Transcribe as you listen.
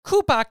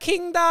Koopa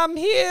Kingdom,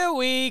 here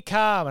we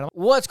come.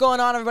 What's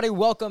going on, everybody?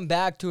 Welcome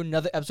back to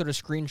another episode of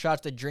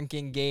Screenshots, the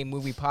drinking game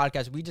movie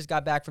podcast. We just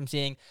got back from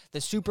seeing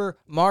the Super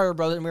Mario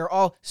Brothers, and we were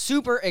all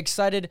super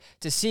excited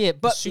to see it.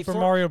 But the Super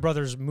Mario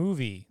Brothers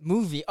movie.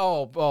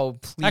 Oh,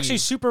 please. Actually,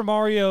 Super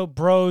Mario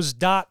Bros.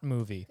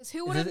 Movie. Because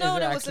who would have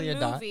known it was a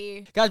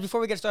movie? Guys, before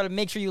we get started,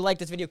 make sure you like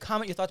this video,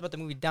 comment your thoughts about the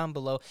movie down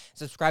below,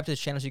 subscribe to this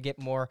channel so you get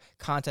more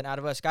content out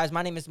of us. Guys,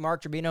 my name is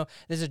Mark Tribino.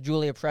 This is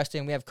Julia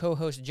Preston. We have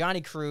co-host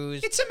Johnny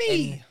Cruz. It's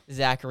me. And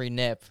Zachary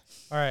Nip.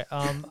 All right.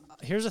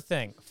 Here's the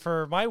thing.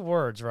 For my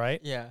words, right?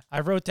 Yeah.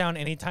 I wrote down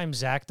anytime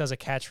Zach does a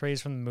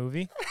catchphrase from the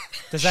movie.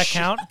 Does that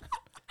count?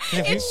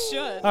 It should.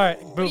 All right.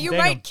 Boom, You dang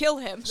might 'em. kill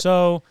him.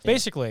 So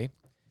basically,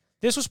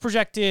 this was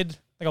projected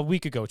like a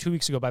week ago, 2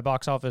 weeks ago by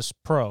Box Office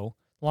Pro,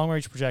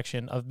 long-range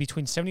projection of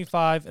between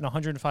 $75 and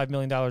 $105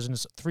 million in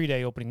its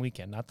 3-day opening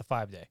weekend, not the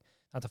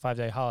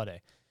 5-day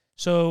holiday.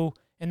 So,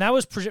 and that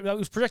was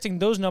projecting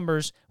those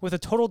numbers with a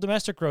total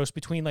domestic gross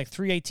between like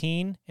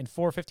 318 and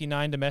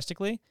 459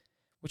 domestically,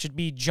 which would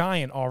be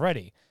giant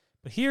already.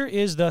 But here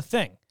is the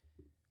thing.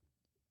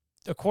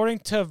 According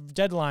to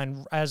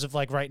Deadline, as of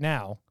like right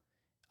now,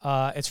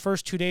 its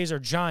first 2 days are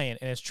giant,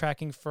 and it's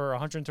tracking for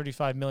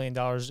 $135 million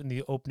in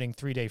the opening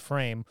 3-day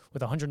frame,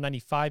 with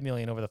 $195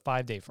 million over the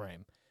 5-day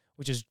frame,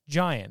 which is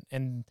giant.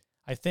 And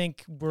I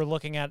think we're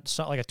looking at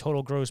like a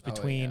total gross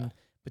between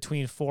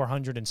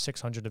 400 and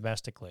 600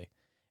 domestically.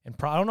 And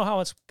I don't know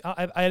how it's.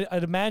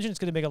 I'd imagine it's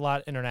going to make a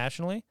lot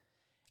internationally,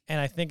 and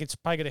I think it's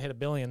probably going to hit $1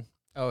 billion.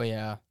 Oh,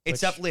 yeah. It's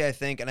definitely, I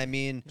think, and I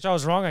mean, Which I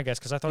was wrong, I guess,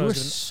 because I thought You it were was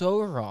going to.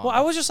 so wrong. Well,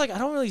 I was just like, I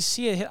don't really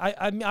see it hit.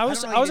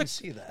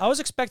 I was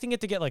expecting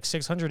it to get like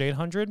 600,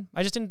 800.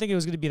 I just didn't think it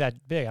was going to be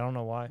that big. I don't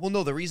know why. well,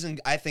 no, the reason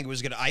I think it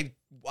was gonna,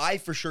 I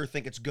for sure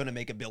think it's gonna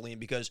make $1 billion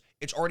because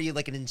it's already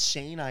like an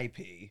insane IP,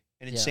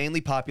 an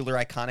insanely popular,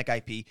 iconic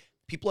IP.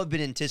 People have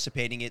been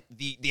anticipating it.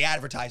 The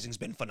advertising's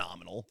been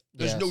phenomenal.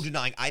 There's no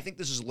denying. I think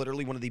this is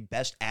literally one of the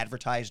best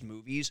advertised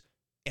movies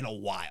in a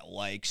while.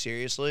 Like,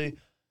 seriously,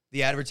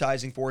 the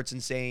advertising for it's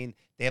insane.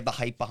 They have the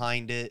hype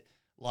behind it.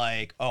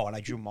 Like, oh, and I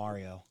drew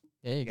Mario.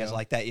 There You guys go.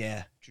 like that?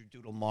 Yeah, drew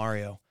Doodle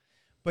Mario.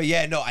 But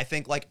yeah, no, I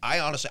think I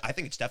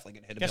think it's definitely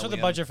gonna hit $1 Guess billion. what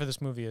the budget for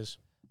this movie is?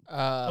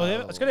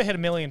 Oh, It's going to hit $1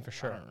 million for I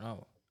sure. don't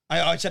know.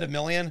 I said $1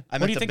 million. I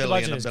What do meant you $1 think the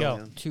billion. budget is? $1 Go.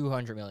 billion.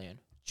 200 million.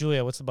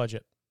 Julia, what's the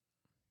budget?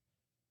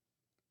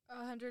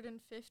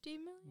 150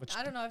 million? What's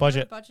I don't know. I've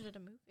budget? never budgeted a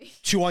movie.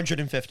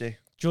 250.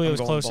 Julia I'm was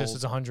going closest. bold.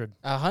 It's 100.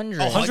 100.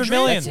 Oh, 100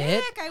 million. That's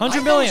it? Heck, I 100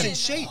 was million.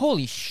 Insane.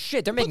 Holy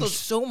shit, they're making those-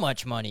 so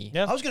much money.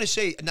 Yeah. I was gonna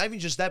say, not even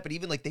just that, but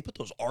even like they put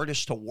those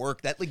artists to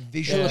work. That like It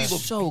visually looks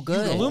looks so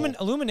good.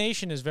 beautiful.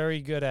 Illumination is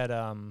very good at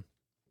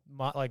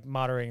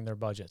moderating their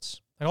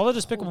budgets. Like all the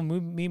Despicable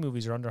Me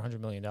movies are under $100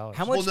 million. How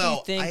much Well, do no,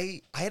 you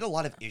think? I had a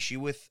lot of issue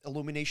with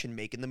Illumination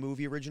making the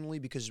movie originally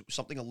because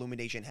something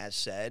Illumination has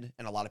said,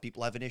 and a lot of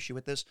people have an issue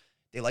with this.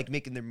 They like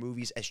making their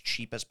movies as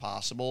cheap as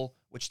possible,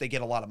 which they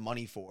get a lot of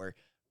money for.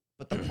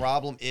 But the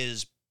problem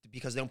is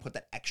because they don't put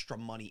that extra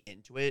money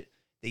into it,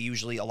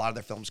 a lot of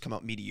their films come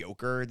out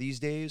mediocre these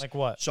days. Like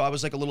what? So I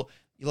was like you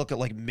look at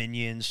like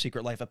Minions,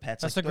 Secret Life of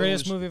Pets. That's like the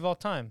greatest those- movie of all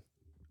time.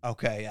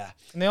 Okay, yeah.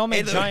 And they all made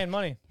Either- giant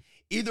money.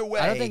 Either way.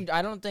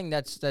 I don't think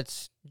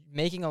that's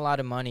making a lot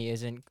of money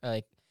isn't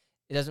like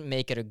it doesn't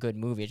make it a good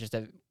movie. It's just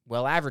a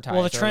well advertised.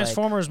 Well, the or, like-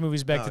 Transformers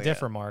movies beg Oh, to yeah.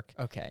 differ, Mark.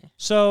 Okay.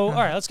 So, all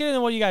right, let's get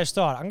into what you guys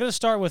thought. I'm going to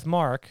start with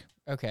Mark.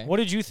 Okay. What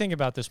did you think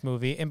about this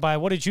movie? And by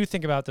what did you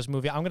think about this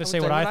movie, I'm going to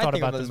say what I thought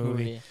think about the this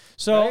movie.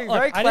 So, Very- look,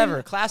 very I clever.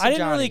 didn't- Classic I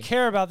didn't really Johnny.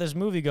 care about this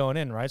movie going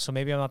in, right? So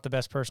maybe I'm not the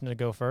best person to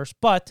go first.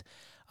 But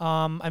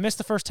I missed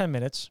the first 10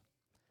 minutes.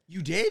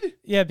 You did?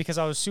 Yeah, because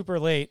I was super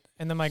late,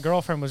 and then my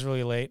girlfriend was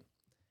really late.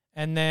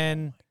 And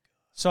then,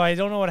 so I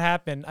don't know what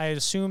happened. I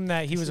assumed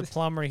that he was a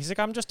plumber. He's like,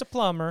 I'm just a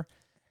plumber.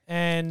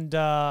 And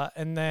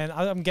then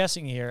I'm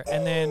guessing here.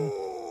 And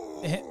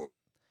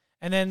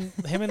then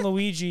him and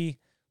Luigi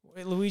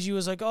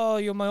was like, oh,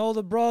 you're my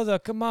older brother.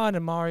 Come on.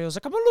 And Mario's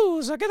like, I'm a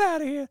loser. Get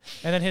out of here.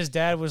 And then his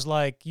dad was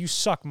like, you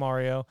suck,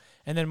 Mario.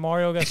 And then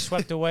Mario got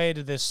swept away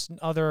to this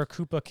other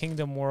Koopa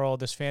Kingdom world,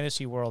 this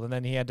fantasy world. And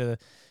then he had to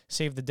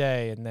save the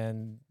day. And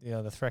then,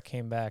 the threat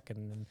came back.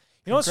 And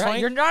you know what's funny?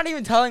 You're not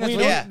even telling us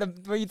Well, yeah.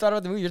 what you thought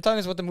about the movie. You're telling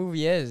us what the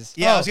movie is.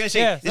 Yeah, Oh, I was gonna say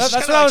yeah, this is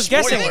that's kinda what I like was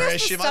guessing. I think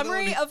spoiler-ish. that's the Am I the summary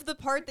only- of the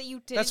part that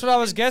you did. That's what I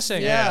was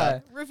guessing.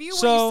 Yeah. Review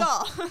So-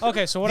 what you saw.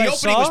 Okay, so what The I opening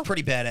saw was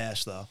pretty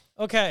badass, though.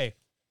 Okay.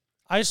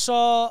 I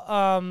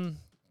saw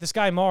this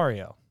guy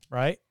Mario,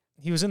 right?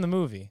 He was in the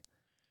movie.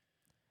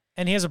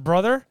 And he has a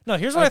brother. No,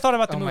 here's what I thought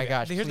about the oh movie. my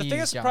gosh, Here's the thing please,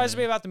 that surprised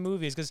Johnny. me about the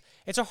movie is because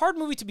it's a hard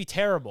movie to be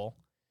terrible,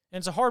 and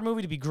it's a hard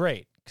movie to be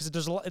great because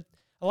there's a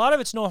lot of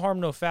it's no harm,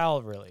 no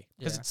foul, really.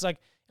 Because Yeah. it's like,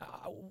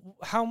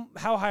 how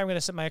high I'm going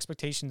to set my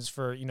expectations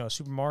for a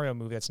Super Mario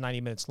movie that's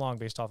 90 minutes long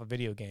based off a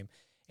video game.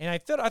 And I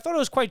thought it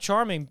was quite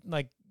charming,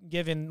 like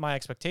given my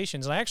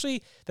expectations. And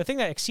the thing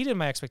that exceeded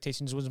my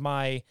expectations was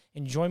my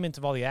enjoyment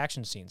of all the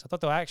action scenes. I thought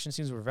the action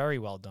scenes were very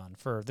well done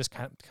for this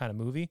kind of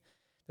movie.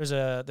 There's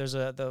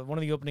one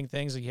of the opening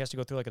things that he has to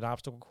go through like an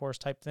obstacle course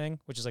type thing,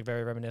 which is like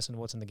very reminiscent of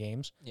what's in the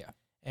games. Yeah.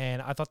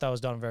 And I thought that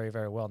was done very,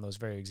 very well, and that was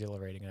very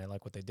exhilarating, and I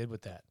like what they did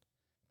with that.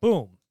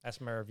 Boom.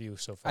 That's my review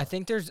so far. I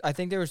think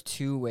there was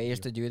two ways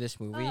to do this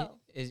movie. Oh.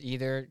 Is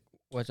either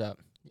what's up?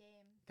 Game.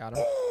 Got him.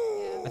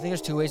 Yeah. I think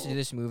there's two ways to do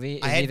this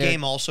movie. I Is had either,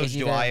 game also. is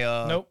Do either-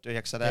 I Nope. do I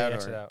exit Yeah, out? you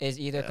exit or? out. Is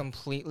either Yeah.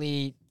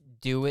 completely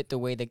do it the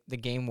way the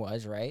game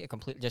was, right?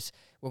 Just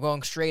we're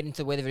going straight into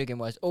the way the video game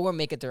was, or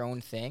make it their own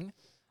thing.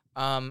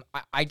 I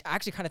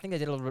actually kind of think they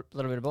did a little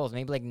bit of both.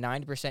 Maybe like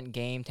 90%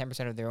 game,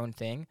 10% of their own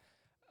thing.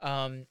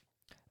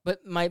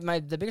 But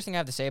the biggest thing I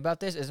have to say about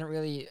this isn't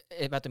really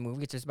about the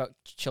movie. It's just about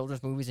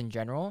children's movies in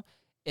general.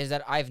 Is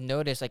that I've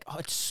noticed like, oh,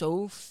 it's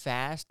so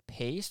fast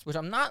paced, which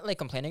I'm not like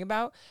complaining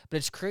about, but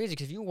it's crazy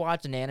because if you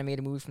watch an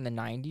animated movie from the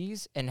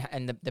 90s and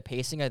the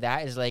pacing of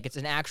that is like it's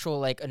an actual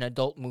like an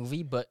adult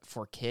movie but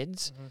for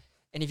kids. Mhm.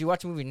 And if you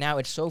watch a movie now,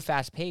 it's so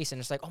fast paced,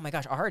 and it's like, oh my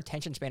gosh, our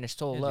attention span is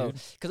so Yeah, low.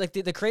 dude. Because like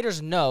the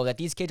creators know that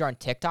these kids are on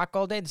TikTok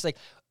all day. It's like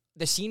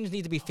the scenes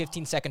need to be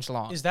 15 seconds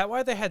long. Is that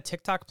why they had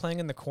TikTok playing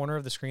in the corner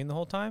of the screen the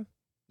whole time?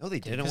 No, they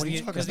didn't. What are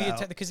you talking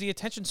about? Because the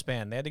attention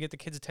span. They had to get the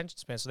kids' attention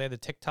span. So they had the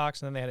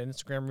TikToks, and then they had an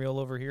Instagram reel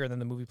over here, and then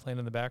the movie playing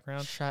in the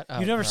background. Shut up.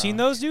 You've never bro. seen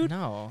those, dude?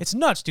 No. It's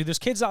nuts, dude. There's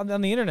kids on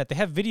the internet. They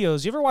have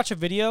videos. You ever watch a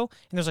video,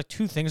 and there's like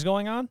two things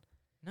going on?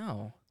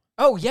 No.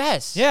 Oh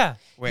yes. Yeah.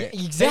 Wait,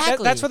 Yeah,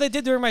 exactly. That's what they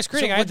did during my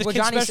screening. I had the what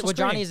kids' Johnny's, special what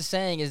Johnny screening. is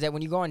saying is that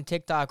when you go on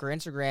TikTok or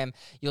Instagram,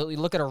 you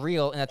look at a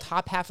reel, and the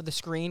top half of the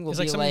screen will It's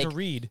like be something like to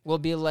read. will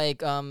be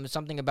like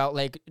something about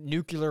like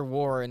nuclear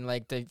war and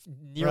like the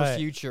near Right.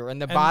 future,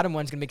 and the And- bottom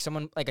one's gonna make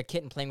someone like a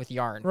kitten playing with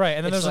yarn. Right,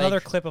 and then It's there's another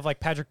like- clip of like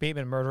Patrick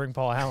Bateman murdering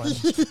Paul Allen.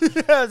 Yes,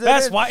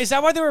 That's why. Is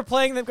that why they were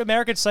playing the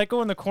American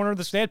Psycho in the corner of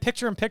the? They had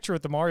picture in picture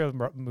with the Mario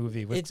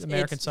movie with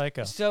American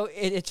Psycho. So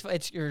it's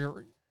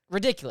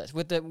ridiculous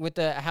with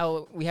the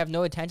how we have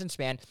no attention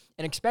span,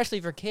 and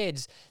especially for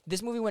kids,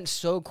 this movie went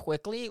so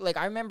quickly. Like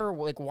I remember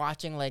like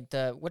watching like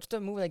what's the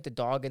movie, like the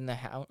dog and the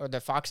hound or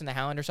the fox and the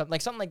hound or something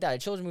like that. A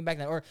children's movie back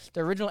then, or the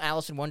original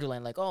Alice in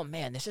Wonderland. Like, oh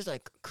man, this is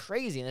like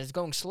crazy, and it's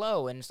going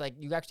slow, and it's like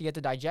you actually get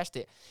to digest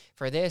it.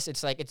 For this,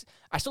 it's like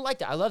I still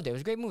liked it. I loved it. It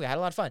was a great movie. I had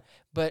a lot of fun,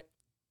 but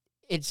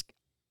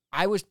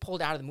I was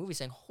pulled out of the movie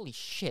saying, holy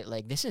shit,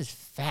 like this is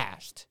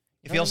fast.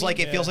 It You know feels what I like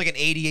mean? it feels like an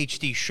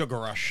ADHD sugar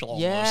rush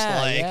almost.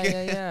 Yeah, like.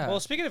 yeah. Well,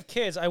 speaking of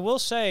kids, I will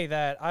say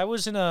that I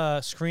was in a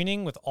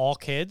screening with all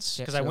kids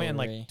because I went in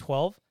Chick-fil-A. like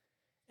 12,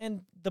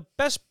 and the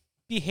best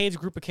behaved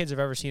group of kids I've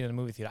ever seen in a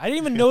movie theater. I didn't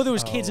even know there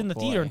was kids Oh, in the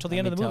boy. theater until the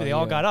Let end of me the movie. tell They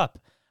all you. got up.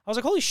 I was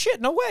like, holy shit,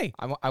 no way.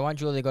 I want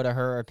Julie to go to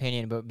her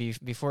opinion, but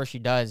before she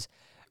does,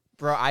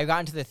 bro, I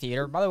got into the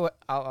theater. By the way,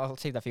 I'll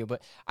save that for you.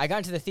 But I got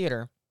into the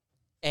theater,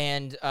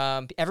 and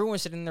everyone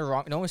was sitting in the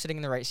wrong. No one was sitting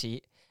in the right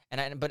seat.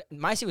 But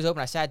my seat was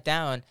open. I sat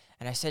down,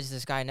 and I said to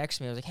this guy next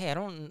to me, I was like, "Hey, I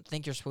don't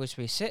think you're supposed to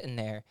be sitting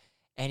there."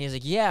 And he's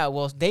like, "Yeah,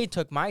 well, they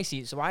took my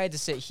seat, so I had to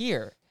sit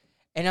here."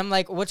 And I'm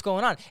like, "What's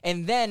going on?"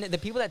 And then the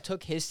people that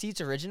took his seats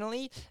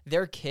originally,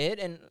 their kid,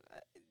 and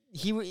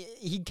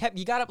he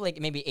got up like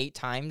maybe 8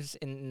 times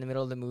in the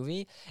middle of the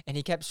movie, and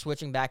he kept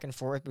switching back and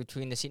forth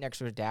between the seat next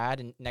to his dad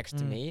and next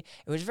to me.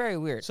 It was very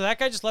weird. So that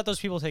guy just let those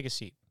people take a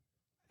seat.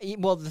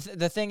 Well,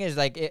 the thing is,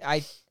 like,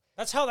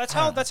 That's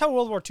how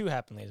World War II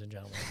happened, ladies and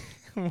gentlemen.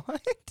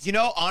 what? You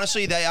know,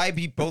 honestly, that I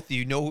beat both of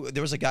you. Know,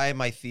 there was a guy in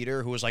my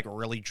theater who was like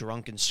really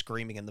drunk and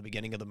screaming in the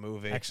beginning of the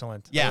movie.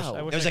 Excellent. Yeah, Wow.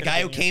 I wish there was I a could've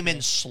guy who been came in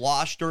yesterday.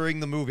 sloshed during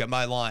the movie. I'm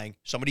not lying.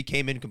 Somebody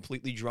came in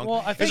completely drunk.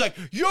 Well, I He's think-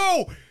 like,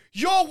 "Yo,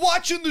 y'all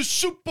watching the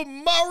Super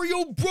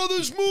Mario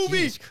Brothers movie?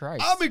 Jesus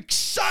Christ. I'm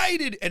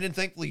excited!" And then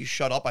thankfully he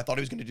shut up. I thought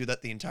he was going to do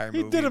that the entire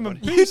movie. did him but-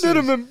 in pieces.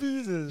 in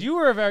pieces. You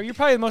were you're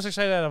probably the most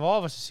excited out of all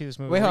of us to see this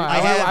movie. Wait, hold on. I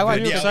have I want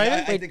been, you yeah, excited?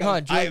 I Wait, think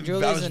hold I- on.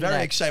 Julie's I was in very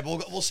next. excited.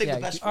 We'll save Yeah,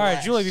 the best for All right,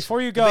 last. Julie,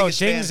 before you The go, biggest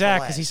fan ding for Zach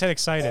last. because he said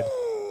excited.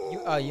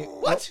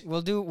 What?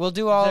 We'll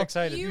do all. He's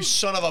excited. You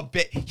son of a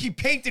bit. He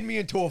painted me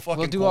into a fucking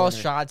We'll do all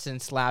corner. shots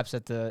and slaps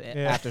at the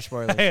Yeah. after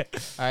spoilers.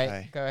 All right,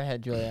 Hey. go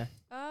ahead, Julia.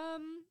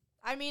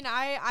 I mean,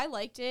 I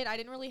liked it. I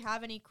didn't really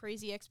have any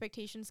crazy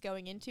expectations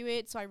going into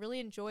it, so I really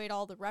enjoyed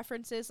all the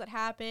references that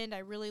happened. I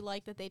really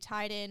liked that they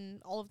tied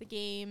in all of the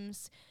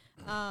games.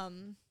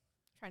 Trying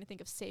to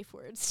think of safe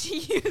words to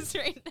use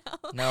right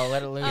now. No,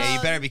 let it loose. Yeah,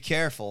 you better be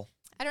careful.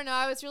 I don't know.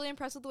 I was really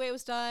impressed with the way it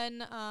was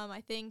done.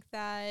 I think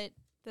that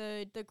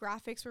the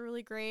graphics were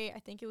really great. I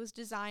think it was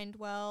designed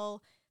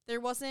well. There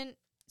wasn't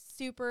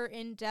super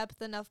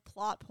in-depth enough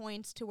plot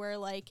points to where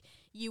like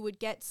you would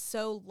get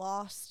so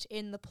lost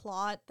in the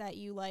plot that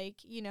you like,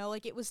 you know,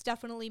 like it was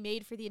definitely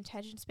made for the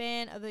attention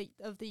span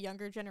of the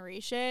younger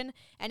generation,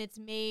 and it's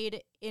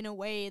made in a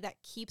way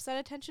that keeps that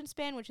attention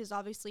span, which has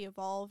obviously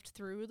evolved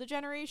through the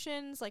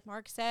generations, like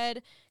Mark said,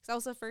 because that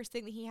was the first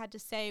thing that he had to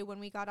say when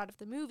we got out of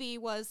the movie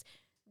was,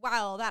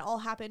 wow, that all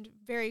happened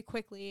very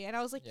quickly. And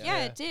I was like,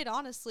 yeah, it did,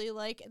 honestly.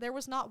 Like, there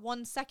was not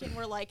 1 second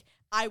where, like,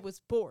 I was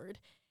bored.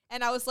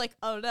 And I was like,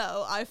 oh,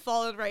 no, I've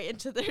fallen right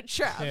into their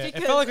trap. Yeah, it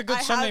because felt like a good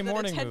I Sunday have that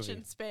morning attention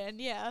movie. span,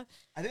 yeah.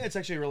 I think that's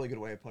actually a really good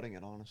way of putting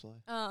it, honestly.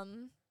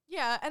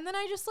 Yeah, and then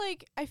I just,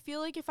 like, I feel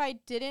like if I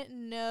didn't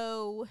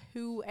know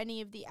who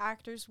any of the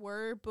actors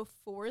were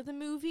before the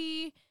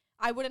movie,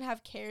 I wouldn't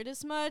have cared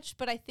as much.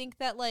 But I think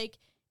that, like,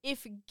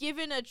 if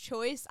given a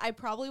choice, I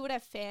probably would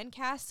have fan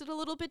casted a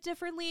little bit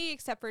differently,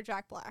 except for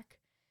Jack Black.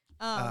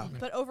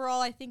 But overall,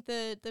 I think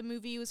the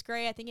movie was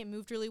great. I think it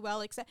moved really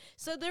well.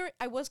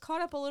 I was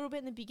caught up a little bit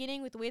in the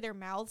beginning with the way their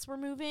mouths were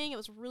moving. It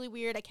was really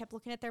weird. I kept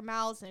looking at their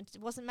mouths, and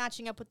it wasn't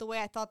matching up with the way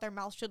I thought their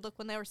mouths should look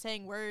when they were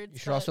saying words. You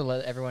should also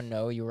let everyone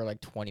know you were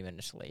like 20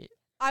 minutes late.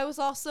 I was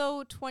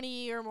also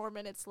 20 or more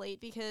minutes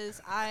late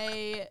because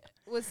I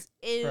was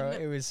in. Bro,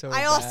 it was so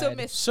I also bad.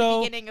 missed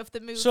So- the beginning of the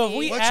movie. so if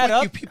we What's add with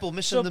up- you people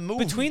missing So the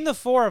movie? between the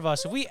four of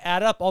us, if we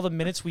add up all the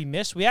minutes we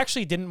missed, we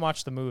actually didn't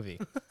watch the movie.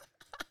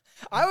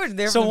 I was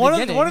there So from one the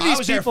of beginning. one of I these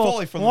was there people,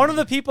 fully from the one of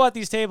the beginning. people at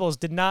these tables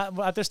did not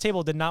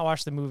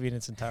watch the movie in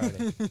its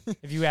entirety.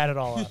 If you add it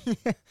all up,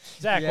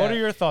 Zach, Yeah. what are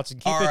your thoughts? And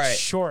keep All it right.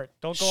 short.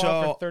 Don't go on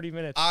So, for 30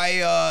 minutes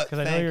because because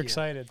I know you're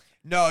excited.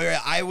 No, yeah,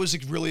 I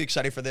was really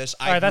excited for this.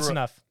 All right, that's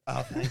enough.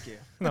 Oh, thank you.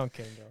 No, I'm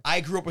kidding, bro. I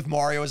grew up with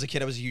Mario as a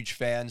kid. I was a huge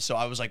fan, so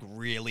I was like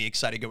really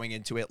excited going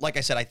into it. Like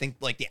I said, I think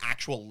like the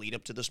actual lead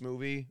up to this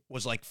movie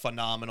was like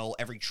phenomenal.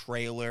 Every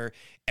trailer,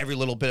 every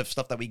little bit of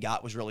stuff that we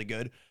got was really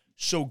good.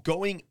 So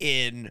going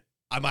in,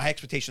 my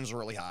expectations were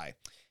really high.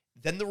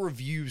 Then the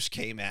reviews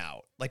came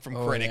out, like from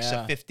critics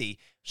yeah. at 50.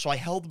 So I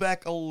held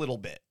back a little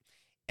bit.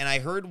 And I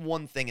heard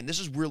one thing, and this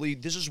is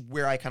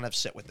where I kind of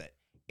sit with it.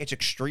 It's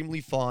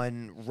extremely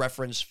fun,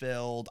 reference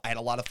filled. I had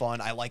a lot of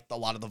fun. I liked a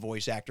lot of the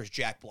voice actors.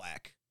 Jack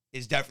Black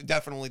is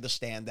definitely the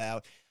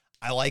standout.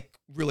 I like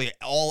really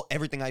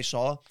everything I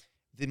saw.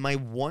 Then my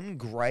one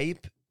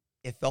gripe,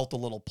 it felt a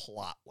little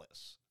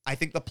plotless. I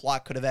think the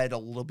plot could have added a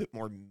little bit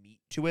more meat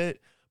to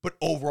it, but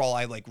overall,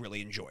 I like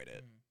really enjoyed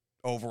it.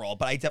 Overall,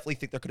 but I definitely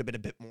think there could have been a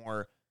bit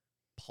more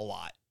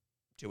plot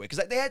to it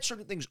because they had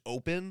certain things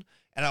open,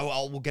 and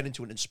we'll get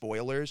into it in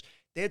spoilers.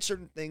 They had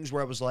certain things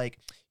where I was like,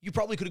 you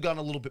probably could have gone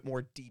a little bit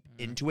more deep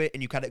into it,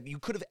 and you could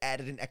have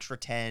added an extra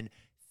 10,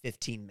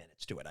 15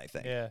 minutes to it, I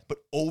think. Yeah. But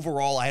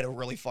overall, I had a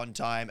really fun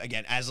time.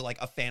 Again, as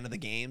like a fan of the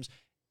games,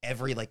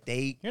 You're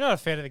not a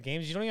fan of the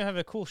games. You don't even have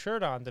a cool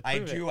shirt on to I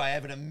prove do. it. I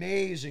have an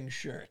amazing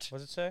shirt. What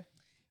does it say?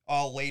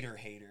 Oh, later,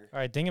 hater. All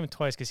right, ding him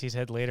twice because he's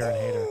had later and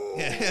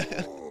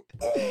hater.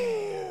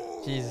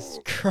 Jesus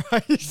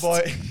Christ.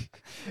 but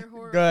They're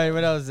horrible. Go ahead.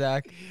 What else,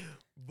 Zach?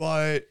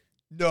 But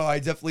no, I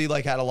definitely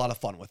like had a lot of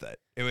fun with it.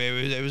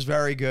 It was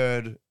very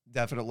good,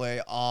 definitely.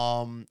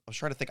 I was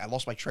trying to think. I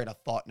lost my train of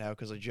thought now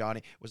because of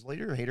Johnny. Was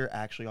Later or Hater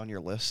actually on your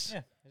list? Yeah,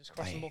 I just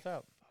crossed them both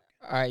out.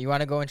 All right, you want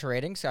to go into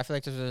ratings? I feel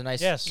like this was a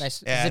nice, Yes.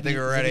 nice. Yeah, I think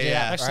we're ready, zippy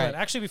yeah. jab. Excellent. All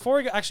right. Actually, before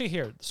we go,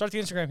 here, start the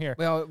Instagram here.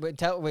 Wait, hold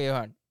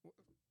on.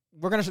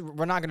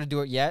 We're not gonna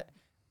do it yet.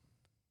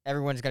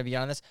 Everyone's gonna be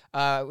on this.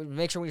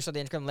 Make sure when you start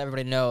the Instagram, let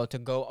everybody know to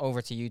go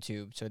over to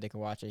YouTube so they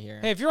can watch it here.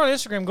 Hey, if you're on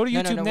Instagram, go to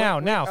No, YouTube no, now.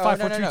 we're- Now, oh, 5,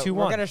 no, 4, 3, no, 2,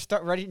 We're 1. gonna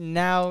start ready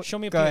now. Show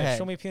me a Go penis. ahead.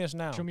 Show me a penis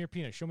now. Show me your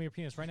penis. Show me your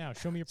penis right now.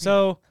 Show me your penis.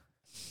 So,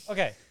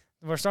 okay,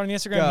 we're starting the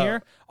Instagram Go.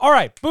 here. All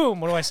right, boom.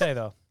 What do I say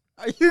though?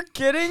 Are you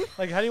kidding?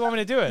 Like, how do you want me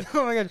to do it?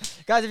 Oh my god,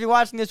 guys! If you're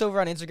watching this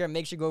over on Instagram,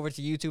 make sure you go over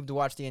to YouTube to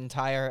watch the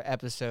entire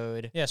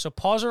episode. Yeah, so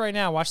pause it right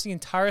now. Watch the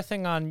entire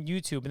thing on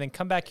YouTube, and then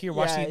come back here.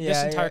 Watch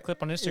this entire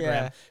clip on Instagram.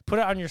 Yeah. Put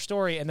it on your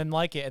story, and then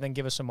like it, and then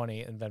give us some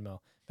money in Venmo.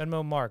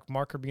 Venmo Mark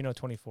Urbino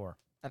 24.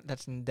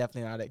 That's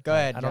definitely not it. Go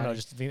ahead. I don't know.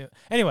 Johnny. Just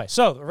anyway.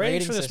 So the ratings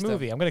Rating for this system.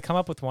 movie. I'm going to come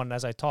up with one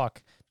as I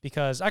talk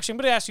because actually I'm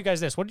going to ask you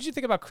guys this. What did you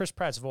think about Chris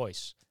Pratt's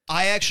voice?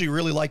 I actually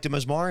really liked him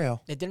as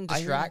Mario. It didn't I-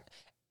 distract.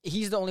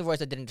 He's the only voice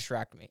that didn't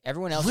distract me.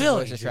 Everyone else's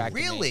Really, voice distracted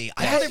me. Really?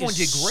 I That thought everyone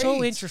did is great.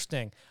 So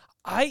interesting.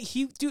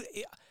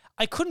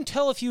 I couldn't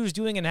tell if he was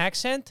doing an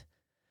accent,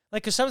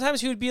 like because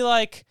sometimes he would be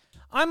like,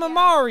 "I'm a Yeah.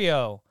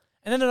 Mario,"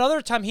 and then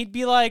another time he'd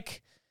be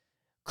like,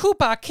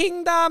 "Koopa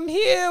Kingdom,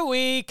 here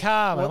we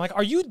come." Well- I'm like,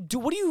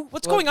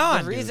 what's Well, going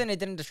on? The reason it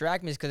didn't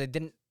distract me is because it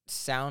didn't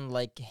sound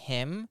like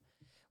him.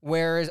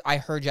 Whereas I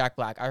heard Jack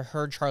Black, I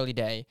heard Charlie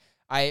Day,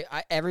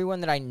 I everyone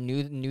that I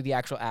knew the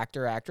actual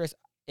actor or actress.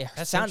 It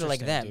That's sounded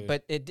like them, interesting,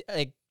 but it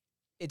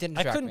didn't.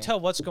 I Distract couldn't me. tell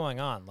what's going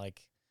on. Like,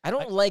 I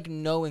don't like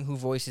knowing who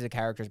voices the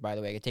characters. By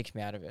the way, it takes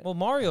me out of it. well,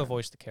 Mario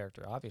voiced the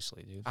character,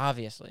 obviously, dude.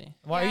 Obviously,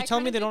 Why Yeah, are you I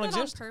telling me kinda they don't did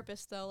that exist? on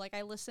purpose though? Like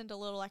I listened a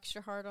little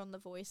extra hard on the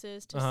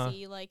voices to Uh-huh.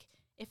 see like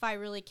if I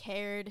really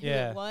cared who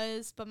Yeah. it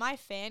was. But my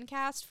fan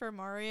cast for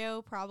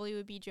Mario probably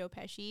would be Joe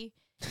Pesci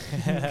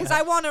because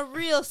I want a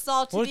real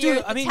salty Well, the dude,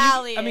 earth I mean,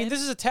 Italian. this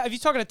is if you're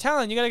talking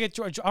Italian, you gotta get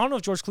George. I don't know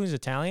if George Clooney's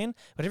Italian,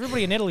 but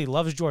everybody in Italy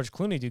loves George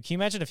Clooney, dude. Can you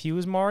imagine if he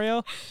was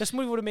Mario? This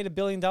movie would have made $1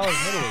 billion in Italy,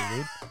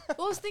 dude.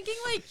 Well, I was thinking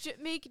like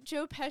make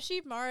Joe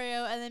Pesci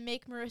Mario and then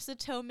make Marissa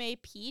Tomei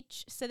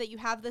Peach so that you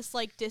have this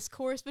like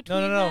discourse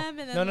between them.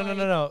 And then,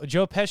 No.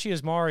 Joe Pesci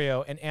is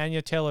Mario and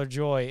Anya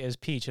Taylor-Joy is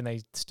Peach, and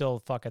they still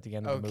fuck at the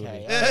end of the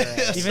okay. movie.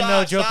 alright. Even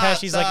though Joe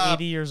Pesci's like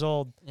 80 years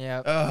old. Yeah.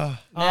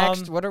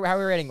 Next, Um, how are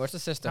we rating? What's the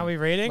system? How are we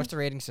rating? What's the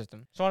rating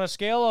system? So on a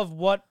scale of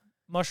what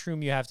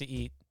mushroom you have to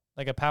eat,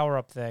 like a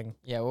power-up thing,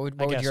 Yeah. What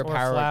I would guess, your or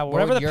power? flour, what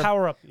whatever would the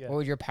power-up. Yeah. What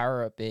would your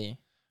power up be?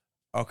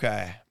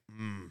 Okay.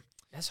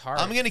 That's hard.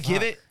 I'm gonna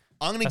give it.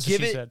 I'm gonna That's what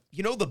give she it. said.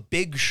 You know the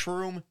big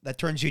shroom that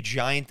turns you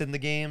giant in the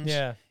games.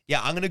 Yeah.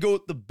 Yeah, I'm gonna go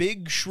with the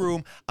big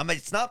shroom. I mean,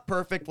 it's not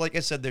perfect. Like I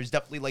said, there's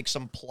definitely like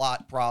some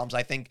plot problems.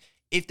 I think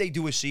if they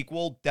do a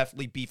sequel,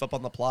 definitely beef up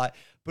on the plot.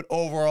 But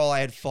overall, I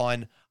had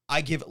fun.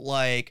 I give it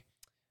like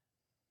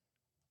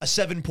a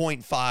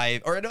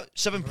 7.5 or no,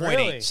 7.8.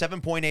 Really?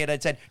 7.8 out of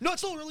 10. No,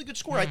 it's still a really good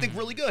score. I think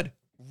really good.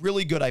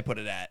 Really good, I put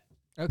it at.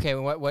 Okay,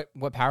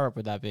 what power up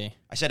would that be?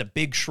 I said a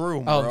big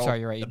shroom, Oh, bro. I'm sorry,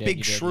 you're right. You A did, big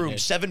you did, you shroom,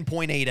 did.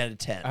 7.8 out of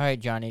 10. All right,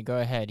 Johnny, go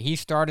ahead. He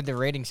started the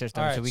rating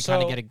system, All right, so we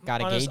kind of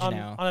got a on gauge on,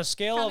 now. On a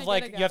scale Kinda of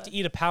like gotta you have got to it.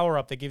 eat a power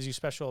up that gives you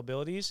special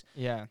abilities,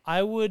 Yeah.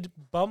 I would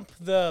bump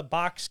the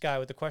box guy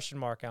with the question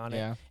mark on it,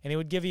 Yeah. and it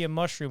would give you a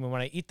mushroom. And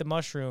when I eat the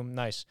mushroom,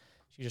 nice.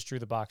 She just drew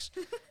the box.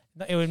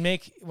 It would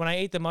make when I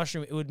ate the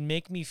mushroom, it would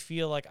make me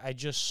feel like I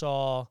just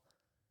saw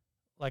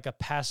like a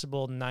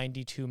passable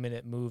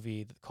 92-minute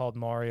movie called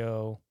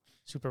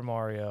Super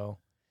Mario.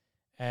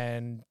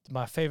 And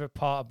my favorite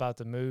part about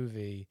the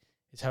movie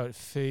is how it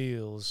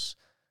feels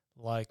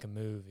like a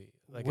movie.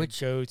 Like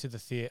Which- a go to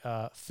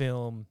the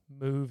film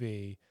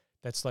movie.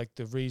 That's like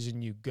the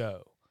reason you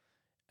go.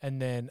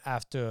 And then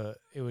after,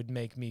 it would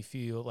make me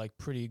feel like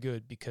pretty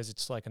good because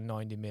it's like a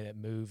 90-minute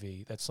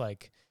movie that's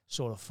like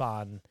sort of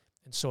fun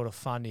and sort of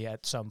funny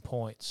at some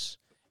points.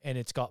 And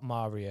it's got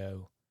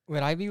Mario.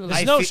 Would I be able to...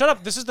 I No, feel- shut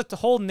up. This is the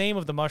whole name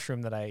of the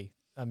mushroom that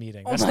I'm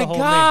eating. Oh That's my the whole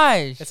name.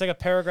 gosh! It's like a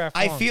paragraph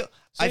I long. feel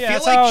So, I yeah, feel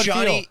that's how I like would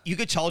Johnny, feel. you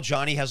could tell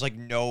Johnny has like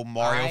no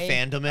Mario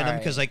fandom in him alright.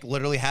 because like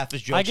literally half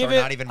his I jokes give are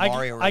it, not even I,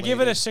 Mario related. I give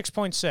it a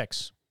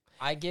 6.6.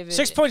 I give it...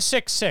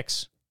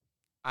 6.66.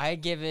 I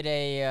give it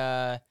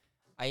a...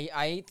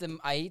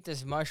 I eat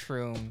this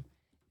mushroom,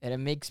 and it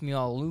makes me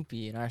all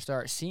loopy, and I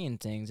start seeing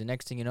things. And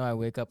next thing you know, I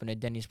wake up in a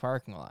Denny's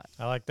parking lot,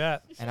 I like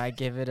that. and I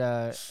give it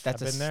a...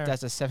 That's I've been there.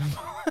 That's a 7...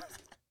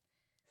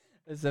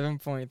 a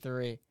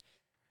 7.3.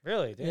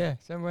 Really, dude. Yeah,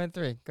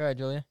 7.3. Go ahead,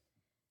 Julia.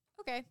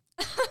 Okay.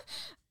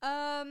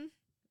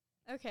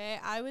 Okay,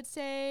 I would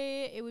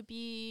say it would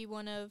be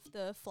one of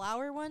the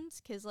flower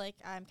ones because, like,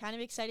 I'm kind of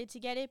excited to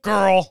get it.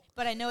 Girl.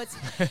 But I know it's...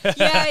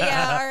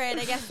 yeah, all right.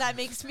 I guess that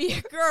makes me a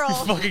You girl.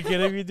 fucking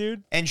kidding me,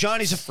 dude? And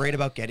Johnny's afraid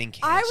about getting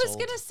canceled. I was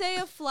going to say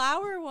a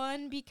flower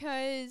one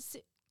because...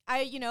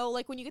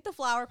 like when you get the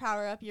flower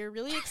power up, you're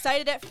really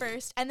excited at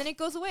first, and then it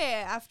goes away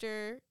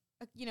after,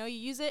 you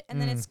use it,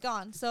 and then it's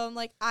gone. So I'm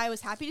like, I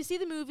was happy to see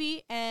the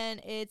movie, and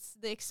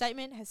the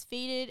excitement has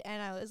faded,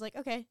 and I was like,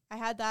 okay, I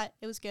had that.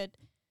 It was good.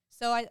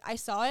 So I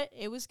saw it.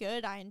 It was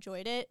good. I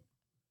enjoyed it.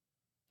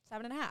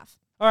 7.5.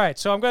 All right,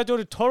 so I'm going to do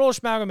a total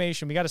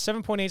amalgamation. We got a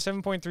 7.8,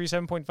 7.3,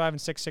 7.5, and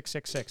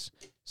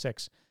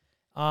 6.6.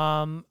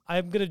 I'm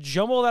going to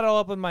jumble that all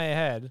up in my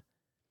head,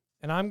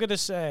 and I'm going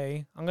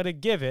to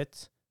give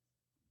it...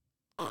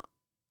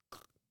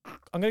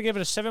 I'm going to give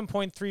it a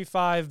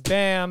 7.35.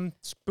 Bam.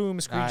 Boom.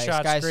 Nice,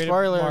 Screenshots. guys, Creative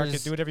spoilers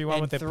market. Do whatever you want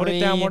in with it. Put it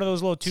down 3, one of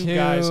those little tube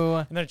guys, 2,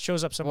 and then it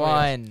shows up somewhere else.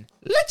 1.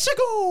 Let's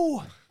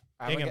go.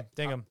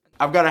 Ding him.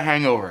 I've got a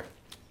hangover.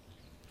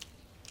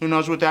 Who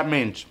knows what that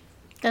means?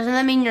 Doesn't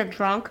that mean you're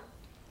drunk?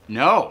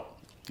 No.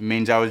 It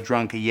means I was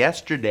drunk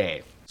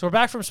yesterday. So we're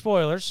back from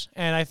spoilers,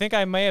 and I think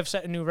I may have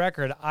set a new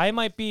record. I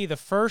might be the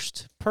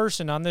first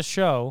person on this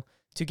show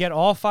to get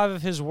all 5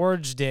 of his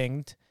words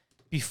dinged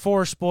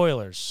before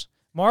spoilers.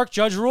 Mark,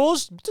 judge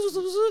rules.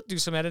 Do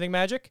some editing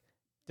magic.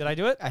 Did I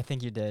do it? I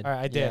think you did. All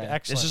right, I did. Yeah.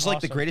 Excellent. This is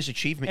like the Awesome. greatest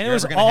achievement And it you're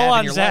was ever gonna all have in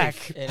on your Zach.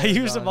 life. It I was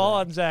used on them all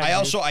Zach.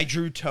 on Zach. I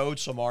drew Toad,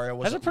 so Mario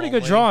was. That's a pretty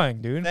good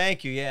drawing, dude.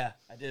 Thank you. Yeah,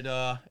 I did.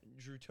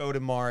 Drew Toad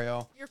and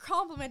Mario. You're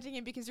complimenting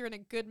him because you're in a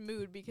good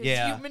mood because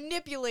Yeah. you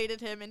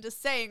manipulated him into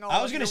saying all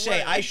I was of gonna your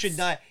say I words. should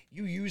not.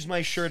 You use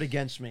my shirt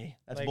against me.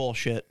 That's Like-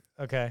 bullshit.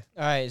 Okay.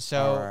 All right,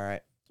 so... All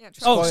right. Yeah,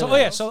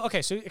 Spoilers.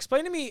 So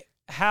explain to me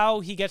how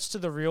he gets to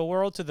the real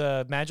world, to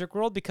the magic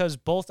world, because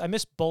I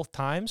missed both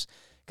times.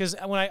 Because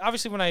when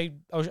I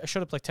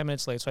showed up like 10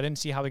 minutes late, so I didn't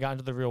see how he got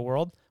into the real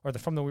world, or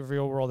from the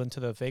real world into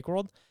the fake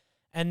world,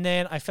 and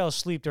then I fell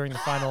asleep during the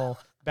final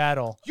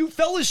battle. You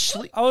fell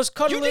asleep. I was You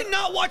cuddling. did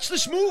not watch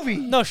this movie.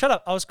 No, shut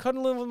up. I was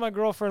cuddling with my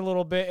girlfriend a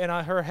little bit, and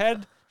her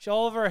head,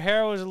 all of her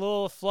hair was a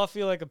little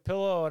fluffy like a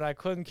pillow, and I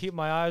couldn't keep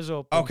my eyes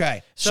open.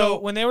 Okay, So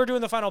when they were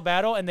doing the final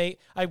battle, and I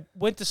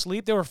went to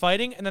sleep, they were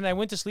fighting, and then I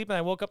went to sleep, and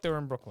I woke up, they were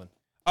in Brooklyn.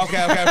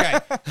 Okay.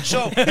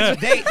 So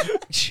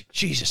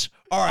Jesus.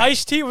 All right.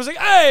 Ice-T was like,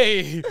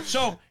 hey!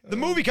 So the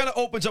movie kind of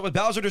opens up with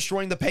Bowser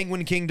destroying the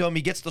Penguin Kingdom.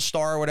 He gets the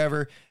star or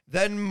whatever.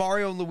 Then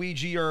Mario and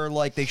Luigi are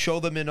like, they show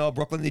them in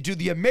Brooklyn. They do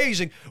the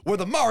amazing, we're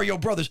the Mario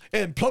Brothers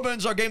and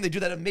Plumber's our game. They do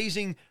that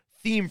amazing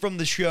theme from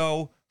the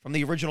show, from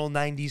the original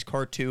 90s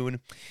cartoon.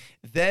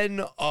 Then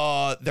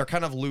they're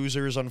kind of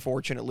losers,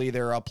 unfortunately.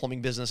 Their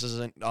plumbing business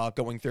isn't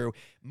going through.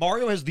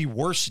 Mario has the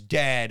worst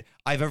dad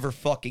I've ever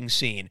fucking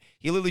seen.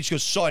 He literally just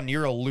goes, son,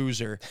 you're a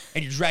loser,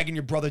 and you're dragging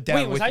your brother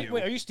down with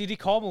you. Did he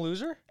call him a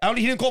loser?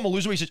 He didn't call him a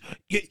loser. He says,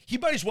 he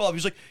might as well. He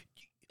was like,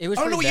 It was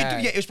I don't know pretty what you bad.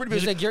 do. Yeah, it was pretty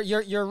He's bad.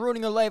 like, you're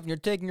ruining your life and you're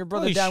taking your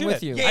brother Holy down shit.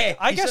 with you. Yeah.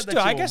 I he guess, said that dude,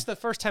 to I him. guess the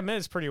first 10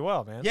 minutes pretty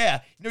well, man.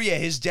 Yeah. No, yeah,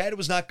 his dad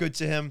was not good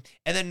to him.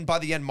 And then by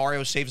the end,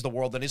 Mario saves the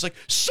world. And he's like,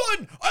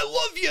 son, I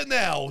love you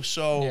now.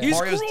 So Yeah. He's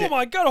Mario's cool. Oh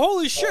my God,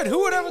 holy shit. Who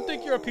would ever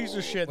think you're a piece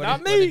of shit? Not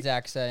What did me.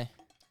 Zach say?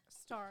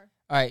 Star.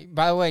 All right.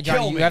 By the way, Kill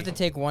Johnny, you me. have to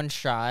take one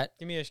shot.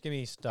 Give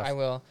me stuff. I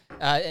will.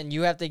 And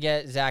you have to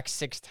get Zach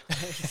 6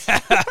 times.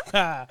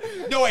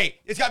 No, wait.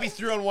 It's got to be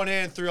 3 on one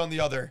hand, 3 on the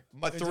other.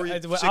 I'll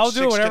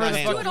do whatever the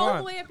Do fuck it you all the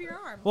want. way up your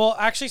arm. Well,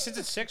 actually, since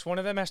it's 6, one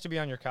of them has to be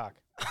on your cock.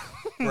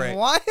 Right.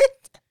 What?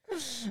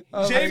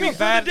 Oh, Jamie feel for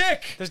bad. the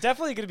dick. There's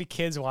definitely going to be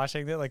kids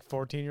watching that, like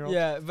 14-year-olds.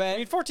 yeah, I but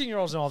mean,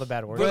 14-year-olds know all the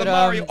bad words. For the But,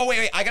 Mario. um, Oh,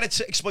 wait. I got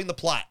to explain the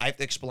plot. I have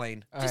to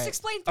explain. all Just right.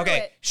 explain through Okay.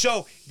 it.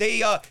 So they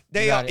got it.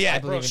 I yeah.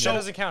 believe in That So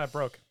doesn't count. It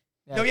broke.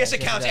 Yeah, no, okay, yes, it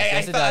counts. does. I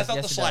Yes, it felt does. the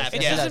Yes, it slap. does.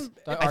 Yeah. Yes, it Yes, does.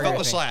 it Don't I argue felt the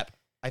with me. slap.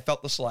 I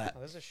felt the slap.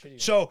 Oh, this is a shitty one.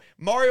 So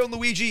Mario and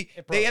Luigi,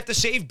 It they broke. have to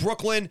save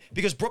Brooklyn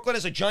because Brooklyn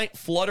has a giant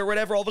flood or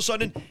whatever all of a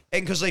sudden,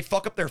 and because they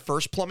fuck up their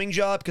first plumbing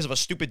job because of a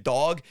stupid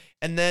dog,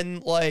 and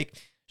then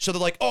so they're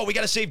like, oh, we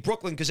got to save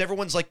Brooklyn because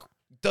everyone's like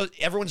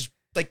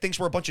thinks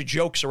we're a bunch of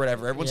jokes or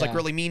whatever. Everyone's like Yeah.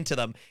 really mean to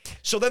them.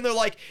 So then they're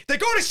like, they're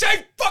going to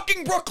save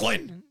fucking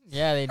Brooklyn.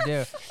 Yeah, they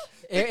do.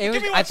 It Give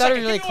was, me I one thought it second,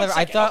 was really give me one clever. I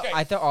second, thought okay.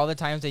 I thought all the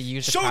times they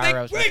used the So power they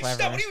ups were wait, clever.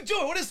 stop! What are you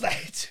doing? What is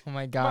that? Oh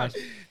my gosh,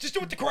 Just do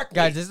it the correct way.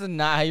 guys, this is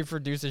not how you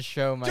produce a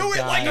show. My do it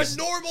like God. a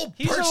normal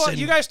He's the person. one,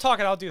 you guys talk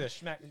and I'll do this.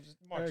 Mark,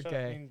 shut up.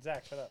 Okay. I mean,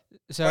 Zach, shut up.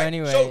 So Right,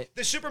 anyway, so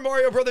the Super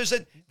Mario Brothers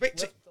said, wait,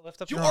 so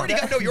Lift up you your already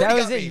arm. got no, you that already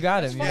was got it. me. You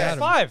got him. You That's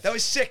got him. 5. That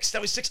was 6.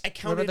 That was 6. I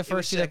counted. What about the it was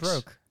first two that 6.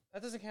 broke?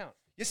 That doesn't count.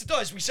 Yes, it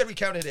does. We said we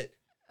counted it.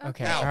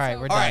 Okay, Now. all right,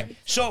 we're All done. right.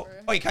 So,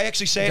 wait, can I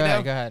actually say Go it ahead,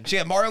 now? go ahead. So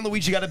yeah, Mario and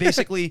Luigi got to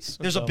basically. So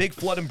there's a dumb. big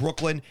flood in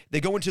Brooklyn. They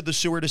go into the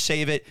sewer to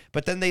save it,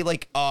 but then they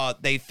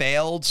they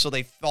failed, so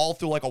they fall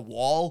through like a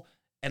wall,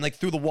 and like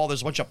through the wall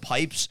there's a bunch of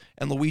pipes,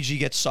 and Luigi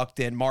gets sucked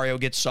in, Mario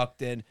gets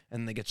sucked in,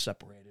 and they get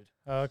separated.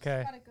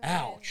 Okay.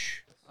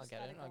 Ouch. I'll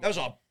get it. That was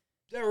a.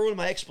 That ruined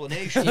my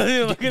explanation.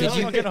 Look at his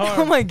you- fucking Oh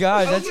arm. my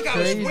god, I that's look, I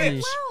was crazy.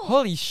 whipped.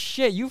 Holy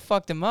shit, you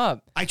fucked him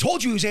up. I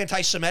told you he was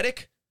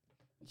anti-Semitic.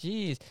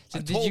 Jeez. So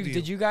I did told you you.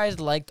 did you guys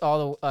like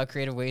all the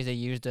creative ways they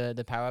used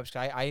the power ups?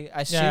 I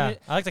assume Yeah,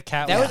 it, I like the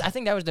cat that one. was I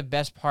think that was the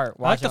best part.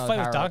 I like the watching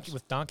all fight power-ups.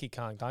 with Donkey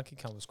Kong. Donkey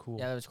Kong was cool.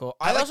 Yeah, that was cool.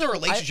 I like also the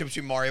relationship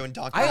between Mario and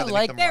Donkey I Kong. They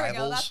like- make them There we go.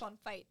 rivals. That's one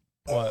fight.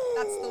 What?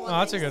 That's the one. Oh,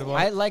 that's a that good you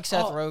one. I like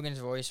Seth Oh. Rogen's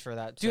voice for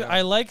that. Dude, too.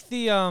 I like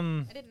the said.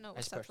 I didn't know it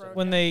was Seth Especially-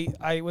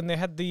 Rogen. when they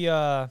had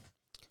the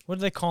what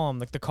do they call them?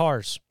 Like the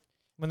cars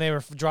when they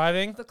were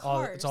driving. The Oh,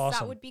 cars. it's awesome.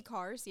 That would be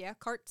cars. Yeah,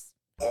 carts.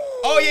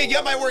 Oh yeah, you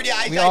got my word.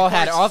 Yeah, We all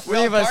had it. All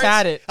three of us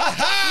had it. You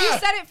Ha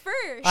said it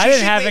first. I didn't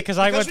Shit, have it wait, because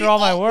I because went through we all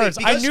my all- wait, words.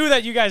 I because- knew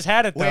that you guys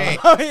had it though. Wait.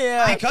 Oh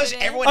yeah. Because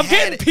Didn't. everyone I'm had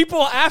getting it.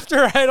 people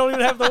after I don't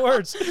even have the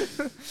words.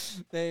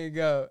 There you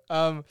go.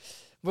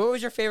 What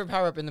was your favorite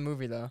power up in the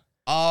movie though?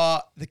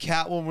 The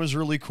cat one was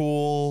really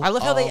cool. I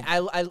love how they.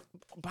 I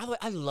by the way,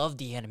 I love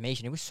the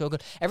animation. It was so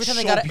good. Every time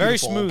they So got Very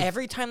beautiful. smooth.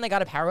 Every time they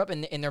got a power up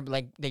and they're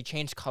like they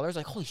changed colors,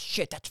 like holy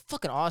shit, that's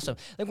fucking awesome.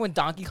 Like when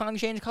Donkey Kong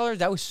changed colors,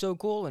 that was so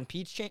cool. When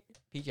Peach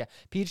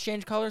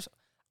changed colors,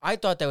 I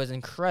thought that was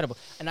incredible.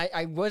 And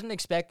I wasn't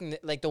expecting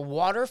that, like the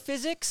water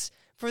physics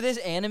for this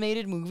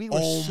animated movie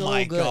was Oh so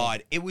my good.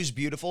 god, it was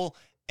beautiful.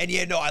 And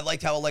yeah, no, I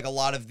liked how like a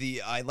lot of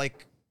they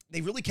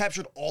really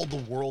captured all the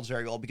worlds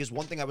very well. Because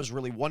one thing I was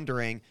really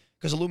wondering,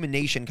 because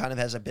Illumination kind of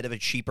has a bit of a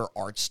cheaper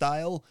art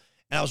style.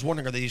 And I was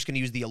wondering, are they just going to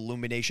use the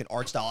Illumination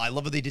art style? I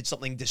love that they did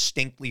something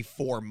distinctly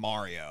for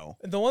Mario.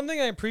 The one thing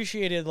I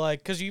appreciated, like,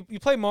 because you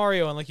play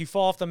Mario and like you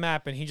fall off the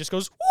map and he just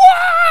goes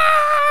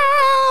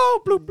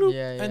wow, bloop bloop,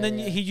 Yeah, and then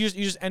yeah. you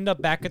just end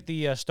up back at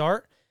the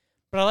start.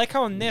 But I like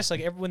how in this,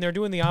 like when they're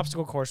doing the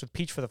obstacle course with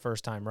Peach for the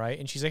first time, right?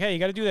 And she's like, "Hey, you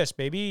got to do this,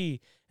 baby,"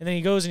 and then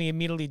he goes and he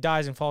immediately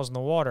dies and falls in the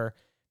water.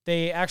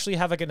 They actually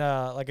have like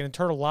an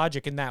internal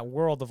logic in that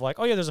world of like,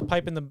 oh yeah, there's a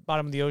pipe in the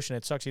bottom of the ocean,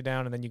 it sucks you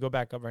down, and then you go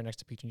back up right next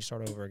to Peach and you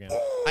start over again.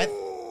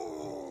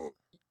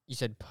 You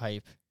said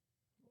pipe.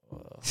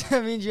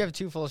 That means you have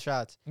 2 full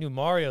shots. New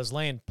Mario's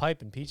laying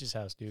pipe in Peach's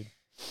house, dude.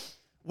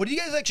 What do you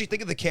guys actually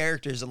think of the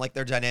characters and like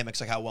their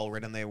dynamics, like how well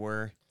written they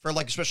were? For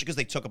like, especially because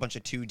they took a bunch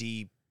of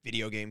 2D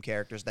video game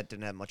characters that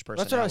didn't have much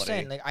personality. That's what I was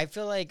saying. Like I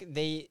feel like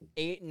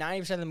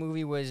 90% of the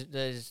movie was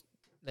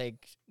like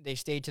they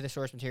stayed to the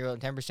source material,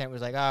 and 10%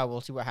 was like,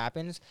 we'll see what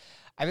happens.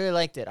 I really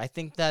liked it. I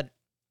think that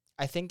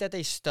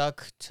they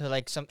stuck to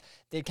like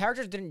the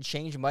characters didn't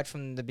change much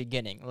from the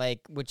beginning,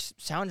 like, which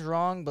sounds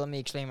wrong, but let me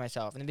explain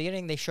myself. In the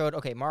beginning, they showed,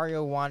 okay,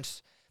 Mario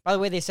wants. By the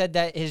way, they said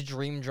that his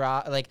dream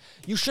drop, like,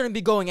 you shouldn't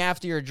be going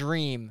after your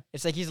dream.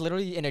 It's like he's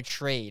literally in a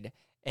trade.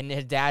 And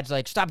his dad's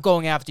like, stop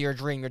going after your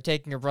dream. You're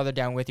taking your brother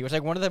down with you. It's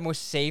like one of the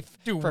most safe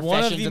Dude, professions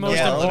one of the in most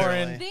the world.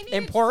 important. They needed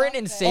Important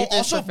and something. safe.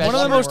 Also, profession one of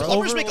the in most world.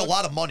 plumbers make a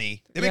lot of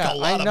money. They make a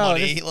lot of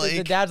money.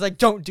 The dad's like,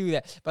 don't do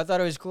that. But I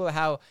thought it was cool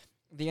how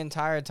the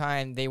entire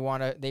time they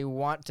want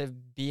to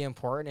be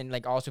important and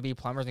like also be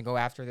plumbers and go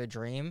after their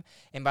dream.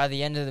 And by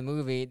the end of the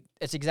movie,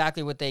 it's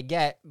exactly what they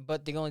get.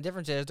 But the only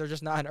difference is they're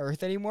just not on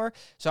Earth anymore.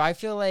 So I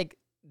feel like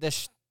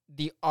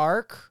the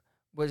arc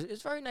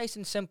is very nice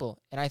and simple.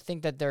 And I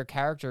think that their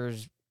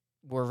characters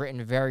were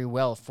written very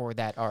well for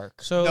that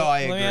arc. So No,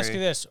 I let me ask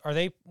agree. you this: are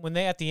they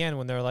at the end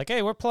when they're like,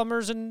 "Hey, we're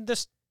plumbers in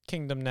this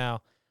kingdom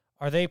now"?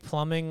 Are they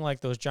plumbing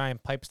like those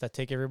giant pipes that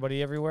take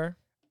everybody everywhere?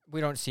 We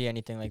don't see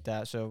anything like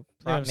that, so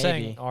Yeah, I'm maybe.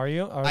 saying, are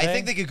you? Are I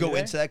think they could go Do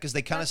into that because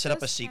they kind of That set up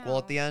a does sequel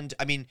at count. the end.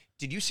 I mean,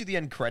 did you see the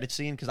end credit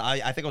scene? Because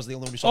I think I was the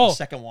only one who saw Oh, the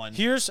second one. I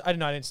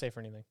didn't stay for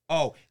anything.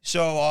 Oh,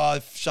 so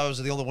I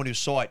was the only one who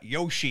saw it.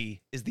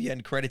 Yoshi is the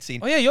end credit scene.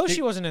 Oh yeah,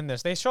 Yoshi wasn't in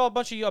this. They saw a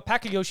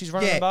pack of Yoshis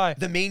running Yeah, by.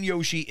 the main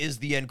Yoshi is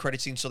the end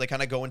credit scene. So they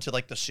kind of go into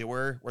like the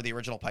sewer where the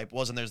original pipe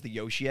was, and there's the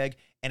Yoshi egg,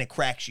 and it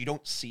cracks. You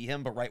don't see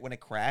him, but right when it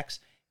cracks,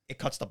 it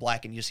cuts to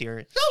black, and you just hear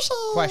it. Yoshi!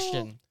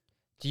 Question: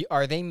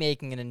 are they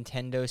making a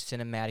Nintendo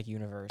Cinematic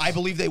Universe? I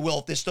believe they will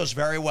if this does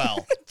very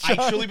well.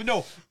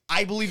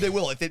 I believe they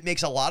will. If it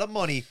makes a lot of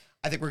money,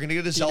 I think we're gonna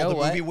get a Zelda know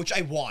what? movie, which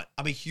I want.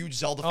 I'm a huge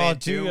Zelda Oh, fan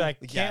dude, too. I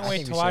can't I wait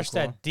think to it'd be so watch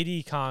cool. that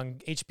Diddy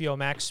Kong HBO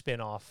Max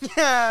spinoff.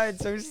 yeah, it's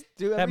so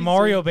stupid. That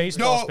Mario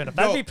baseball No, spinoff.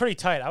 That'd no. be pretty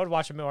tight. I would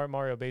watch a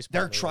Mario baseball.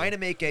 They're movie. trying to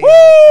make a.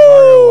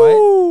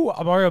 Woo!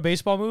 A Mario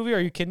baseball movie? Are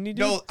you kidding me, dude?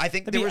 No, I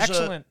think That'd there be was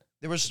excellent.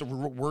 there was a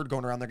word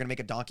going around. They're gonna make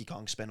a Donkey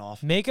Kong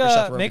spinoff. Make for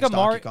Seth a Rogen's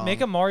Donkey Kong.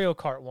 make a Mario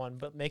Kart one,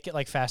 but make it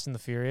like Fast and the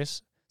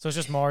Furious. So it's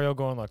just Mario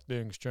going like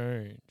things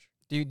change.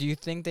 Do you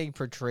think they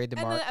portrayed the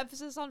And Mario? the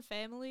emphasis on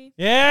family.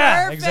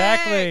 Yeah, Perfect!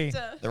 exactly.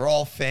 They're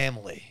all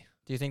family.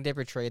 Do you think they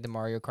portrayed the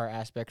Mario Kart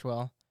aspect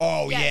well?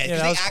 Oh Yes. yeah, Yeah, 'cause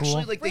that they was actually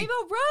cool. like they. Rainbow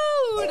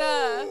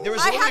Road. There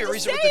was I literally had a to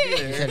reason say with the it.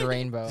 theater. You said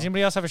rainbow. Does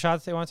anybody else have a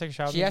shot? They want to take a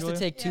shot? She has to Julia?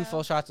 take two Yeah.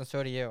 full shots, and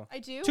so do you. I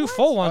do. Two What?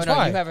 full ones. Oh no,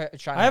 Why? you have a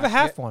shot. I have a and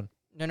half. half one.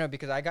 No,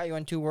 because I got you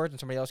on 2 words, and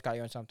somebody else got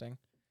you on something.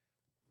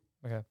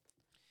 Okay.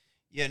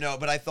 Yeah, no,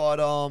 but I thought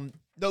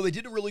no, they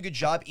did a really good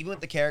job, even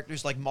with the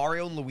characters like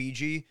Mario and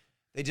Luigi.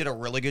 They did a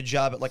really good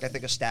job at like I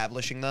think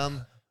establishing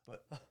them.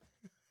 But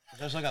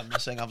there's like I'm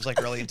missing. I was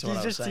like really into what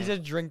I was He saying.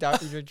 just drank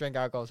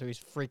alcohol, so he's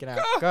freaking out.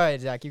 Go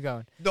ahead, Zach. Keep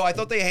going. No, I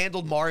thought they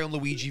handled Mario and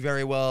Luigi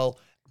very well.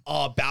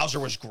 Bowser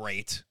was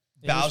great.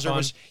 He was Bowser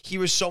fun.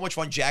 was so much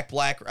fun. Jack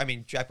Black's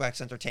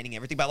entertaining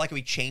everything, but I like how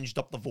he changed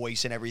up the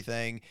voice and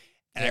everything.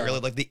 And I Yeah. really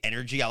like the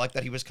energy. I like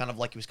that he was just kind of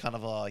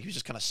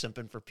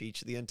simping for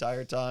Peach the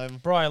entire time.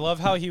 Bro, I love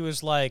how he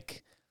was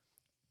like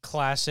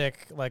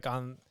classic, like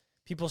on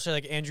people say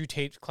like Andrew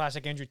Tate,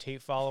 classic Andrew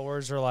Tate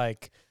followers are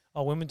like,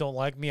 oh, women don't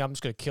like me, I'm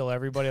just gonna kill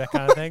everybody, that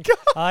kind of thing.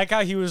 I like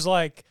how he was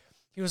like,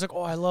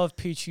 oh, I love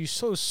Peach, she's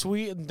so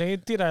sweet and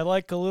dainty, and I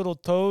like a little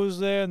toes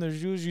there, and the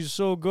shoes, she's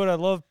so good, I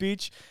love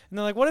Peach. And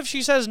they're like, what if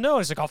she says no?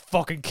 And it's like, I'll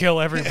fucking kill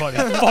everybody.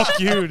 Fuck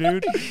you,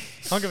 dude.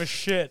 I don't give a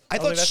shit. I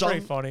was thought like, that's some-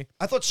 pretty funny.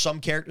 I thought some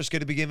characters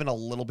could have been given a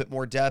little bit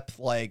more depth,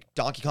 like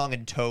Donkey Kong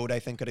and Toad. I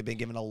think could have been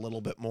given a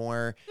little bit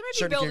more. They might be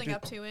Certain building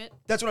characters- up to it.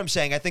 That's what I'm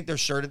saying. I think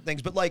there's certain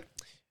things, but like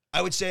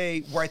I would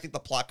say where I think the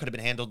plot could have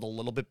been handled a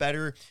little bit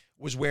better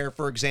was where,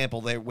 for example,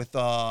 they with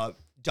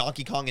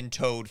Donkey Kong and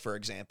Toad, for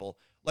example.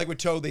 Like with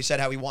Toad, they said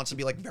how he wants to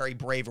be like very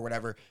brave or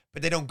whatever,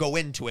 but they don't go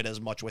into it as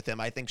much with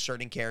him. I think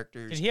certain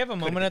characters. Did he have a could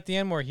moment at the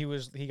end where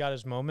he got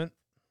his moment?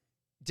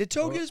 Did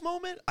Toad get his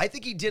moment? I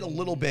think he did a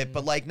little bit,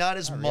 but like not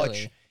as Not much.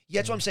 really. Yeah,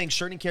 that's what I'm saying.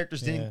 Certain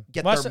characters Yeah. didn't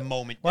get Well, that's their the-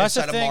 moment well, that's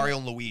the inside of thing. Mario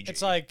and Luigi.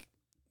 It's like,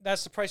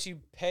 that's the price you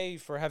pay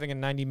for having a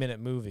 90-minute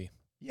movie.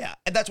 Yeah,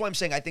 and that's why I'm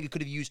saying I think it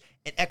could have used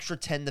an extra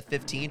 10 to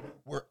 15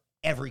 where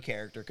every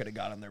character could have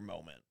gotten their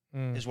moment,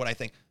 is what I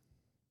think.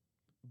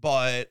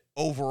 But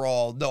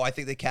overall, no, I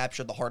think they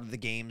captured the heart of the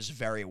games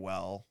very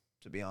well,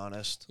 to be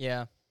honest.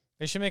 Yeah.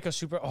 They should make a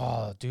super.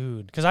 Oh,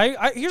 dude. Because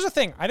I here's the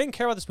thing. I didn't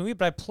care about this movie,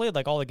 but I played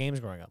like all the games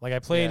growing up. Like I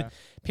played Yeah.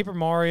 Paper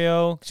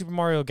Mario, Super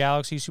Mario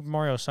Galaxy, Super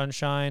Mario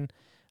Sunshine.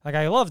 Like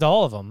I loved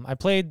all of them. I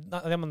played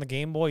them on the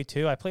Game Boy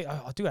too. I played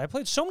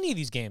so many of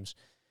these games,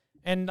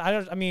 and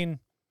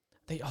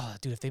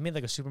dude, if they made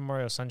like a Super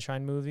Mario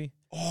Sunshine movie,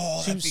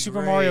 Oh, that'd be Super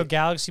great. Mario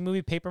Galaxy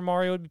movie, Paper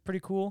Mario would be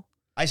pretty cool.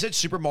 I said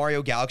Super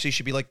Mario Galaxy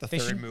should be like the They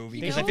third should- movie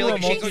they because I should feel do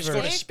like a you can't just go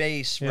to multiverse.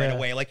 space right Yeah.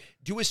 away. Like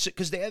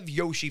because they have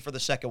Yoshi for the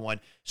second one.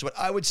 So what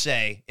I would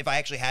say, if I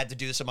actually had to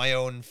do this in my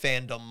own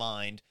fandom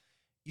mind,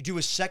 you do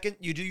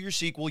your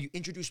sequel, you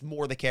introduce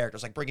more of the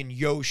characters, like bring in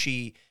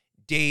Yoshi,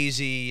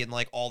 Daisy, and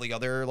like all the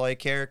other like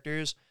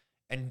characters,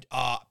 and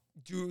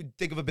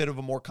think of a bit of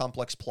a more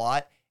complex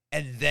plot.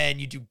 And then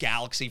you do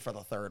Galaxy for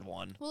the third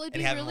one. Well, it'd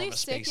and be have more really of a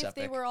sick space if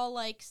they epic. were all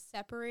like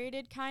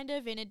separated, kind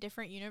of in a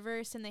different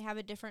universe, and they have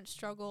a different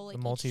struggle, like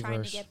The each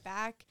trying to multiverse. get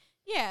back.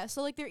 Yeah,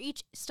 so like they're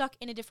each stuck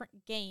in a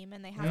different game,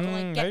 and they have to Mm,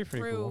 like that'd get be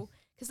pretty through. cool.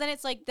 Because then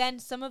it's like then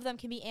some of them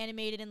can be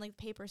animated in like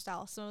paper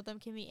style, some of them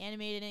can be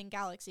animated in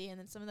Galaxy, and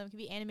then some of them can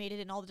be animated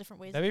in all the different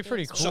ways. That'd that be the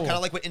pretty games cool. So kind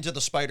of like what Into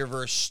the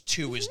Spider-Verse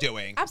 2 is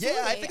doing. Absolutely.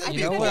 Yeah, I think that'd I be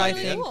You a know cool what I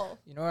idea. think? Cool.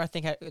 You know what I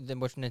think?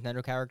 Which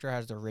Nintendo character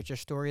has the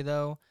richest story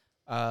though?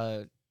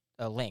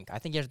 Link. I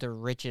think he has the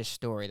richest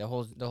story. The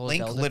whole Link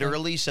Zelda thing.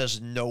 literally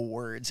says no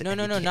words. No, in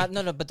no, the no, game.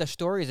 no. But the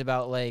story is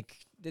about like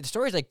the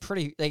story is like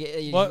pretty like.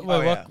 What? Wait,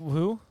 Oh, yeah.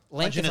 who?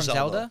 Link Legend is of from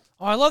Zelda. Zelda.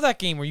 Oh, I love that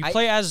game where you I-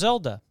 play as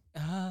Zelda.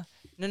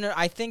 No.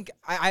 I think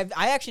I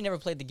actually never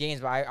played the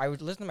games, but I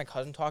would listen to my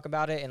cousin talk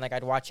about it, and like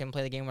I'd watch him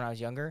play the game when I was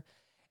younger,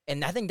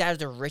 and I think that is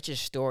the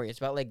richest story. It's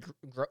about like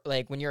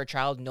like when you're a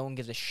child, no one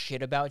gives a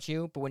shit about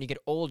you, but when you get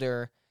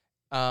older,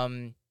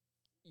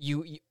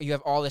 you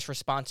have all this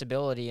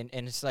responsibility, and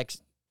it's like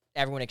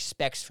everyone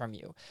expects from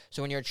you.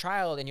 So when you're a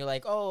child and you're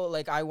like, oh,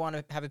 like I want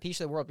to have a piece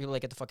of the world, people are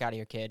like, get the fuck out of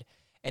here, kid.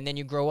 and then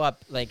you grow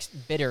up like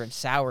bitter and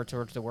sour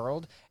towards the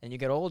world, and you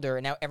get older,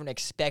 and now everyone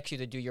expects you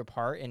to do your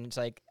part, and it's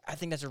like I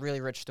think that's a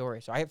really rich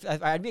story. So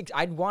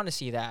I'd want to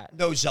see that.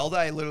 No, Zelda,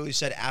 I literally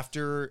said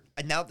after,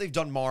 and now that they've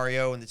done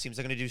Mario and it seems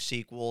they're going to do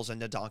sequels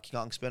and the Donkey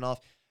Kong spinoff,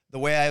 the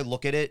way I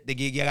look at it,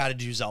 you got to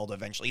do Zelda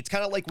eventually. It's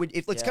kind of like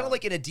it's kind of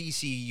like in a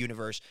DC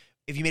universe.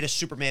 If you made a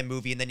Superman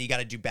movie and then you got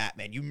to do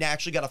Batman, you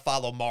naturally got to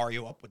follow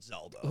Mario up with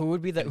Zelda. Who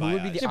would be the Yeah,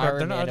 but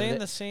Iron Man? are they of in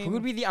the same? Who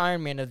would be the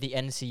Iron Man of the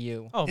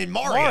NCU? Oh, In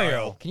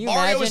Mario. Can you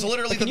Mario imagine? is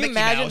literally Can the you Mickey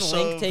imagine Mouse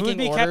Link of- taking Who'd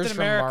be orders Captain from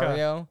America?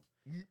 Mario?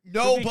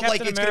 No, Who'd be but like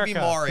Captain it's going to be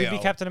America? Mario. Who'd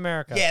be Captain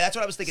America? Yeah, that's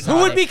what I was thinking. Who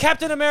would Sonic. be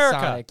Captain America?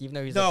 Sonic, even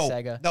though he's No,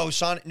 like Sega. no,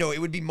 Sonic. No, it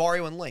would be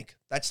Mario and Link.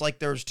 That's like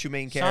there's two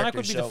main characters. Sonic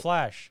would be so, the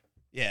Flash.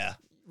 Yeah.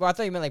 Well, I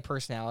thought you meant like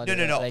personality.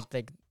 No. Like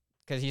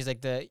because he's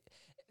like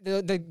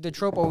the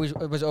trope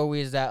was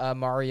always that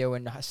Mario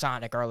and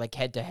Sonic are like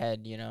head to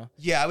head. You know.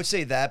 Yeah, I would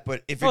say that,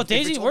 but if Oh, if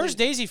Daisy. it's Where's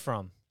only, Daisy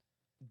from?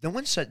 No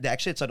one said.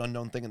 Actually, it's an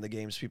unknown thing in the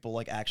games. People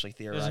like actually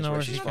theorize know where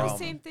where she's Isn't she's that from.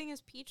 the same thing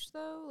as Peach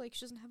though? Like she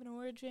doesn't have an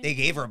origin. They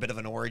gave her a bit of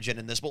an origin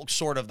in this. Well,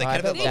 sort of. They Oh, I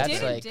kind bet of. They that's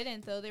didn't, like-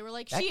 didn't though. They were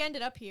like, That- she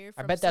ended up here.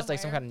 I From bet that's like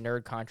some somewhere. kind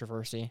of nerd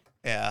controversy.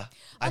 Yeah.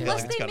 I feel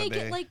Unless like it's they gotta make be.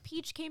 it like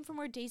Peach came from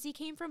where Daisy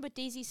came from, but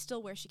Daisy's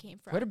still where she came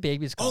from. Where do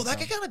babies come Oh, that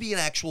from? could kind of be an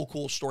actual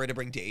cool story to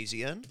bring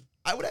Daisy in.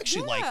 I would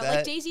actually like Yeah, that.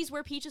 like Daisy's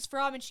where Peach is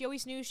from, and she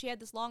always knew she had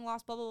this long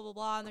lost blah blah blah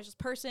blah, and there's this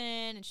person,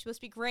 and she's supposed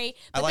to be great.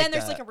 I But like then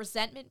there's that. like a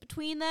resentment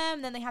between them,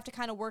 and then they have to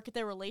kind of work at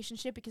their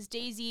relationship because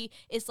Daisy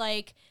is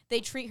like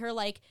they treat her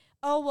like,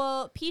 oh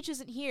well, Peach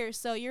isn't here,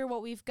 so you're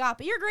what we've got,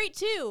 but you're great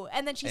too.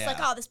 And then she's like,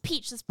 Yeah. oh, this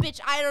Peach, this bitch,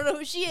 I don't know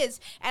who she is,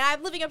 and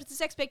I'm living up to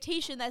this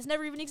expectation that's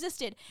never even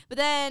existed. But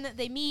then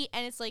they meet,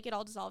 and it's like it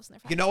all dissolves in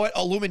their. You know what?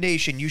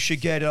 Illumination. You should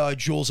get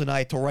Jules and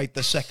I to write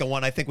the second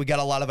one. I think we got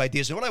a lot of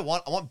ideas. You know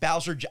what I want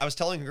Bowser. I was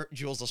telling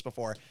Jules this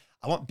before.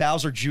 I want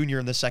Bowser Jr.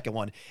 in the second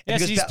one. And Yes,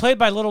 because he's played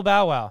by Little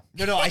Bow Wow.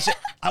 No, I said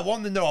I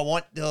want them to know. I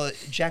want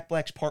Jack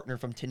Black's partner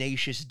from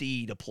Tenacious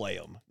D to play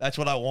him. That's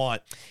what I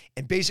want.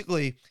 And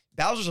basically,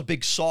 Bowser's a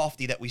big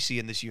softy that we see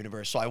in this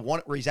universe. So I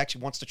want it where he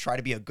actually wants to try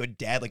to be a good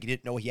dad. Like he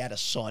didn't know he had a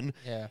son.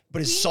 Yeah. But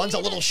his We son's a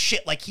need- little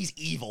shit. Like he's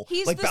evil.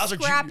 He's like the Bowser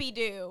Jr. scrappy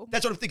dude.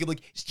 That's what I'm thinking.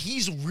 Like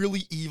he's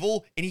really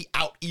evil, and he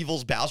out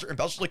evils Bowser. And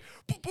Bowser's like,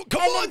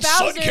 "Come And on, then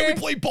son, can we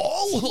Bowser play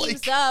ball?"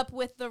 Teams up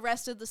with the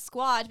rest of the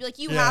squad to be like,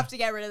 you Yeah. have to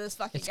get rid of this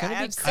fucking It's guy. gonna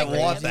be I'm sick I of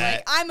want him. that.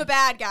 Like, I'm a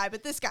bad guy,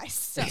 but this guy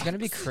sucks. It's gonna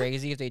be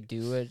crazy if they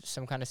do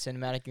some kind of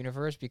cinematic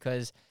universe,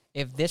 because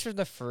if this was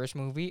the first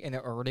movie and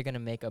they're already gonna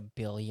make $1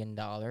 billion,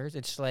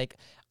 it's like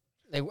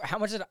how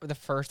much did the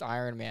first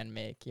Iron Man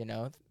make? You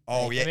know,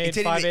 Oh yeah, They made it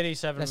didn't even-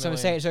 587 that's what I'm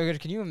saying. saying. So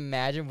can you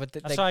imagine what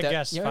the That's like what I the-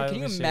 guessed, you know, can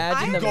you 587.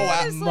 imagine Iron the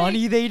Man is, like-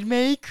 money they'd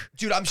make?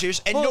 dude. I'm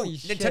serious. And no, Holy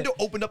shit. Nintendo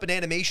opened up an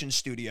animation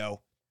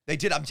studio. They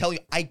did. I'm telling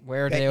you.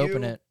 Where do bet they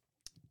open you it?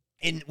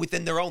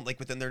 within their own, like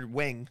within their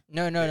wing.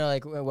 No.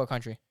 Like what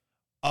country?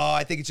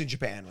 I think it's in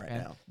Japan right Okay.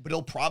 now, but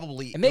it'll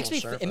probably. It makes it'll me.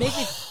 surface. It makes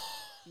me.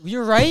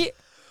 You're right.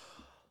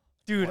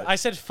 Dude, What? I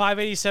said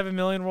 587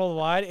 million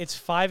worldwide. It's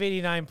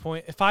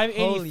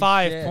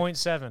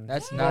 585.7.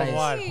 That's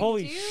worldwide. nice.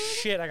 Holy Dude.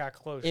 shit, I got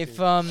close. If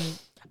dude.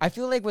 I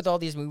feel like with all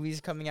these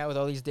movies coming out with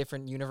all these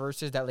different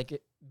universes that like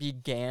it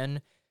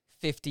began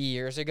 50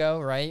 years ago,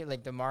 right?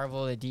 Like the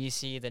Marvel, the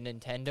DC, the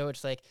Nintendo.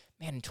 It's like,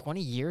 man, in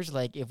 20 years,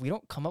 like if we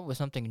don't come up with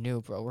something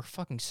new, bro, we're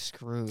fucking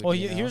screwed. Well,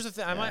 you know? here's the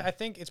thing. Yeah. I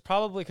think it's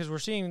probably because we're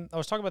seeing. I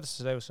was talking about this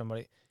today with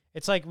somebody.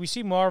 It's like we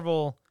see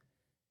Marvel.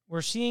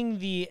 We're seeing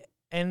the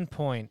end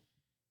point,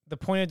 the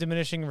point of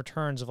diminishing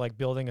returns of like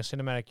building a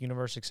cinematic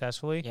universe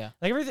successfully. Yeah.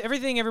 Like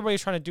everything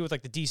everybody's trying to do with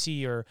like the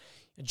DC or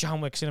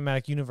John Wick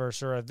cinematic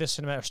universe or this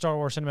cinematic Star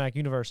Wars cinematic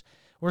universe.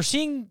 We're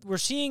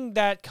seeing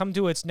that come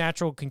to its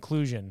natural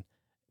conclusion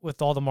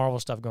with all the Marvel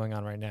stuff going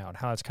on right now and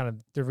how it's kind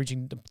of they're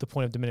reaching the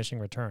point of diminishing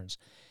returns.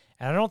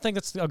 And I don't think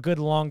that's a good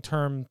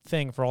long-term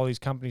thing for all these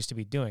companies to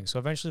be doing. So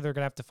eventually they're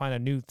going to have to find a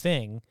new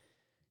thing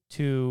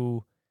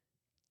to,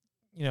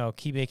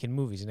 keep making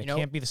movies. And it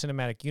can't be the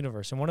cinematic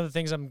universe. And one of the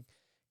things I'm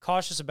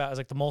cautious about is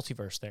like the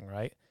multiverse thing,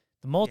 right?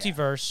 The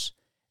multiverse,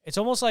 it's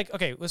almost like,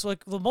 okay, it's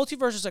like the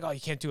multiverse is like, oh, you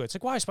can't do it. It's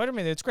like, why?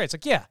 Spider-Man, it's great. It's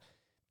like, yeah,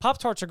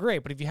 Pop-Tarts are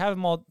great. But if you have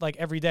them all like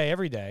every day,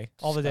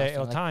 all the day, Stuff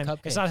all them the like time,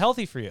 it's cupcakes. not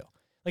healthy for you.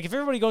 Like if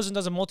everybody goes and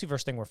does a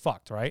multiverse thing, we're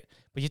fucked, right?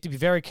 But you have to be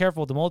very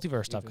careful with the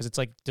multiverse stuff because it's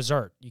like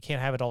dessert. You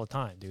can't have it all the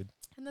time, dude.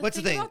 And the What's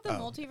the thing thing? about the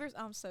Oh. multiverse,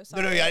 I'm so No,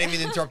 sorry. no, I didn't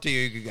mean to interrupt you.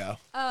 You could go.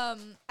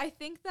 I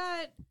think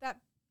that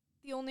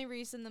the only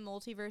reason the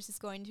multiverse is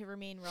going to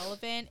remain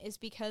relevant is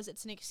because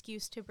it's an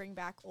excuse to bring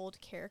back old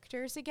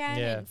characters again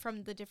Yeah. and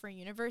from the different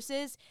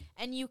universes,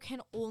 and you can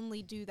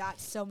only do that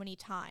so many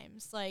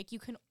times. Like you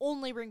can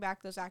only bring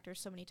back those actors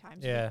so many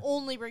times. You Yeah. can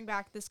only bring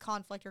back this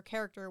conflict or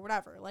character or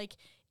whatever. Like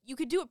you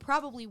could do it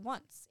probably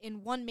once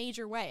in one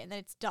major way, and then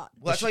it's done.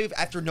 Well, that's why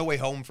after No Way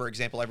Home, for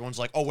example, everyone's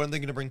like, "Oh, when are they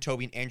going to bring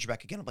Toby and Andrew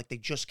back again?" I'm like, they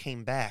just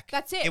came back.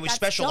 That's it. It was That's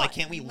special. Like, done.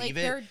 can't we Like, leave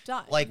it? they're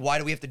done. Like, why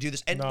do we have to do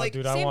this? And No, like,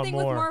 dude, I same want thing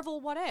more. with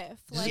Marvel What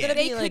If. This is Like gonna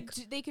they be, could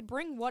like- they could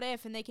bring What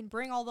If, and they can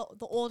bring all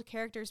the old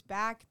characters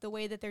back the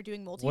way that they're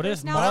doing multiverse What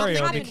if now. That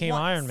Mario happened became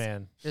once. Iron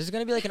Man? This is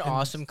gonna be like an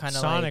awesome kind of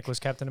Sonic like. was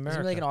Captain This is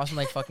America. gonna be like an awesome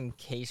like fucking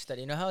case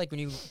study. You know how like when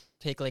you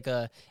take like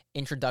a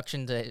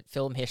introduction to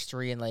film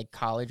history in like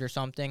college or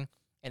something,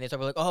 and they talk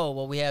about like, oh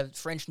well, we have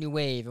French New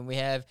Wave and we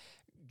have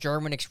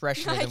German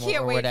expressionism can't or wait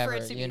for whatever.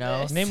 it to You be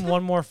know, this. Name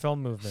one more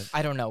film movement.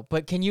 I don't know,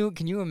 but can you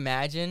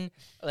imagine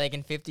like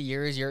in 50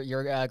 years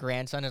your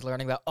grandson is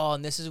learning about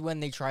and this is when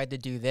they tried to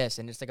do this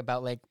and it's like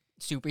about like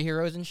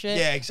superheroes and shit.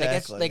 Yeah, Like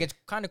exactly. it's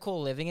kind of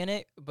cool living in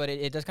it, but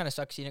it does kind of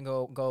suck seeing it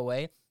go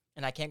away.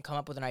 And I can't come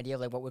up with an idea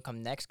of like what would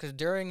come next because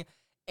during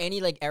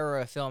any like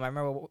era of film, I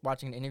remember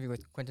watching an interview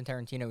with Quentin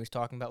Tarantino. He was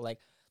talking about like,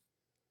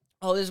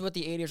 oh, this is what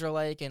the 80s are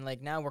like, and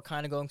like now we're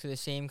kind of going through the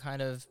same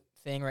kind of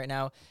thing right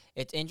now.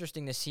 It's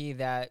interesting to see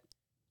that,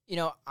 you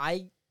know,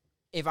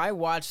 if I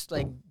watched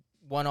like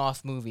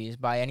one-off movies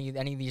by any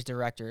of these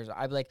directors,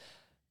 I'd be like,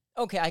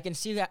 okay, I can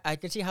see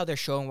how they're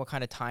showing what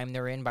kind of time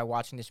they're in by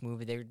watching this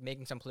movie. They're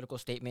making some political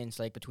statements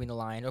like between the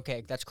line.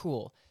 Okay, that's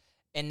cool.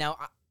 And now,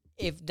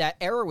 if that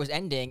era was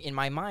ending in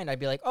my mind, I'd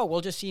be like, oh,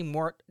 we'll just see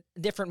more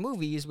different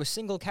movies with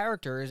single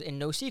characters and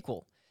no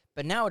sequel.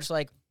 But now it's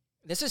like,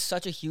 this is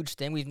such a huge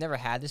thing. We've never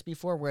had this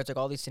before where it's like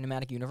all these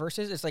cinematic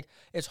universes. It's like,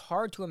 it's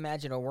hard to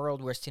imagine a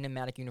world where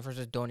cinematic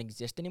universes don't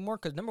exist anymore.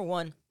 Because number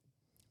one,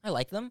 I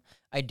like them.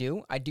 I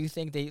do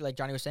think they, like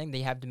Johnny was saying,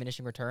 they have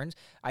diminishing returns.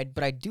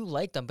 But I do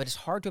like them. But it's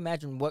hard to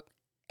imagine what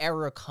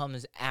era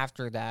comes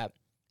after that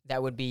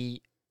would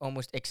be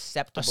almost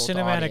acceptable. A to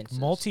cinematic audiences.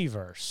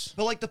 multiverse.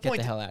 But like the Get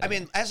point, the hell outta I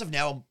mean, as of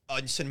now,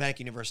 a cinematic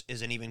universe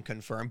isn't even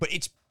confirmed. But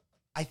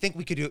I think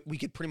we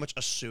could pretty much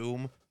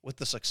assume with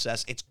the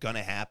success it's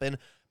gonna happen.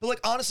 But like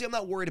honestly, I'm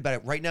not worried about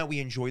it. Right now, we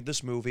enjoyed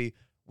this movie.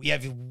 We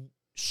have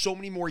so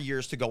many more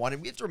years to go on,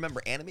 and we have to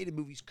remember animated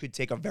movies could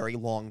take a very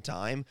long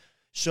time.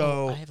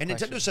 So, I have a and Nintendo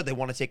question. said they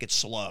want to take it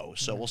slow.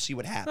 So we'll see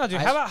what No, happens. dude,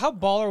 how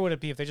baller would it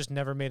be if they just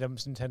never made a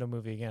Nintendo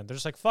movie again? They're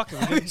just like, fuck it.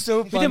 We did,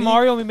 So we funny. did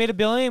Mario and we made $1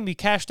 billion, we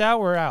cashed out,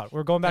 we're out.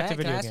 We're going back to Can I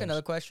video ask games.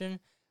 another question?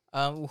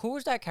 Who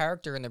was that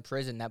character in the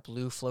prison, that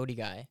blue floaty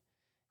guy?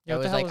 Yeah, That what the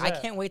was hell like, was I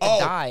that? can't wait to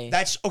die.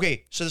 That's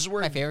okay. So this is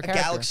where My a favorite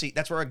character. galaxy.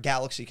 That's where a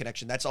galaxy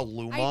connection. That's a I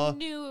Luma.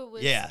 knew it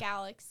was Yeah.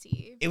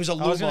 Galaxy. It was a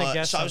I was gonna Luma.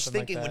 guess So I was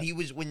something like thinking that.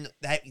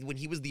 when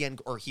he was the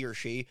end, or he or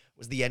she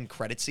was the end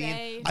credit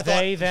scene.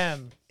 They.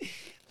 Them.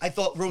 I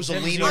thought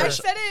Rosalina. I Was,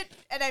 said it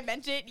and I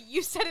meant it.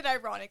 You said it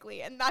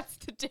ironically, and that's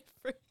the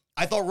difference.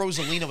 I thought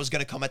Rosalina was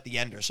gonna come at the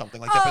end or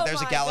something like that. But Oh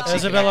there's a my galaxy. God.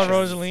 Isabella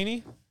connection.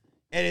 Rossellini?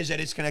 It is.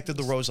 It's connected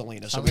to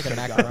Rosalina. So Sounds we like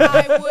a could macaroni.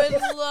 I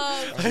would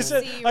love to I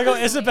said, see. I go,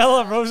 Rosalina.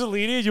 Isabella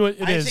Rossellini?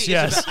 It is,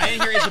 yes. I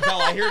didn't hear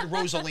Isabella. I heard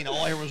Rosalina.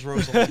 All I heard was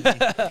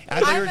Rosalina. I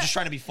thought you were I'm- just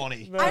trying to be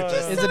funny. I'm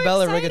just so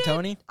Isabella excited.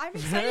 Rigatoni? I'm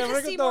excited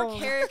to see more Rigatoni.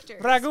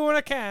 characters. Ragu in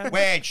a can.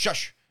 Wait,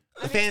 shush.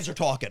 The fans are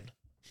talking.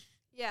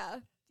 Yeah.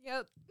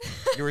 Yep.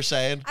 You were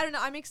saying? I don't know.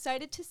 I'm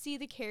excited to see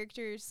the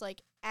characters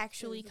like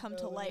actually come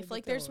to life.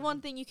 Like there's one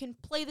thing, you can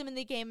play them in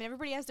the game and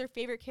everybody has their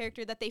favorite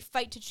character that they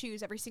fight to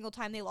choose every single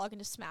time they log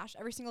into Smash.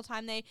 Every single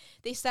time they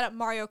set up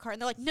Mario Kart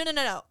and they're like,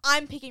 no.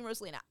 I'm picking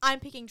Rosalina.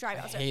 I'm picking Dry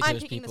Bones. hate I'm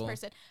those picking people. this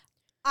person.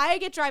 I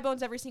get Dry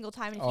Bones every single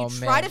time, and if Oh, you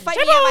try man. to fight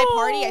me at my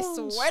party, I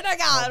swear to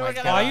God, my we're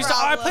gonna God. have a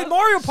I problem. played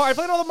Mario Party. I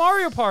played all the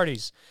Mario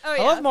parties. Oh, I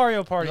yeah. love Mario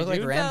You Party, look like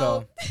dude.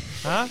 Rambo.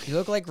 Huh? You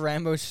look like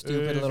Rambo's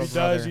stupid little he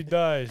brother. does, he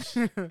does.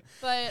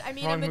 But I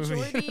mean, Wrong a movie.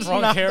 majority.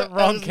 Wrong Not- char- that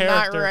wrong is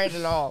character. Not right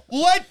at all.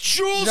 Let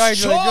Jules Sorry,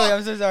 Julie. talk. Julie,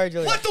 I'm so sorry,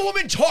 Julie. Let the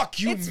woman talk,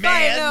 you It's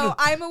man. fine. No,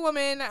 I'm a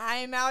woman.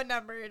 I'm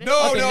outnumbered.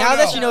 No, Okay, no, now no.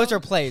 that she knows her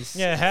place.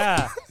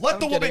 Yeah. Let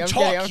the woman I'm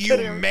talk, kidding, I'm you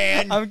kidding.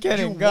 man. I'm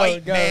kidding. You Go,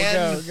 white go,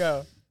 man.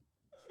 go.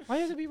 Why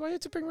you have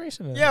to bring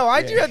race in there? Yeah,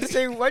 why'd you have to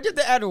say? Why'd you have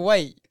to add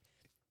white?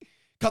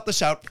 Cut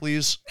this out,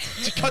 please.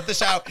 Cut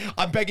this out.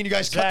 I'm begging you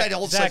guys, cut that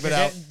whole Zach, segment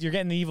out. you're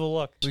getting the evil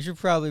look. We should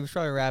probably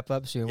wrap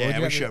up soon. Yeah, What'd you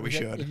we have to- should, we if you-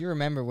 should. If you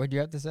remember, what do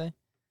you have to say?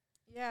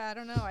 Yeah, I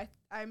don't know.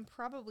 I'm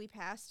probably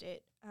past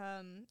it.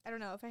 I don't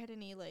know if I had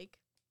any like.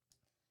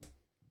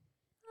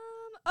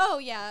 Oh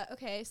yeah.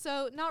 Okay.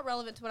 So not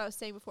relevant to what I was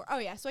saying before. Oh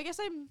yeah. So I guess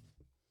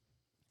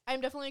I'm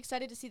definitely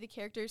excited to see the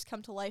characters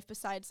come to life.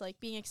 Besides like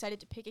being excited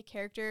to pick a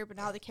character, but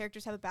now the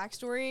characters have a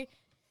backstory.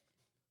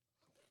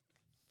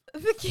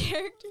 The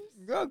characters.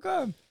 Go.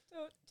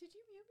 So did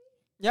you mute me?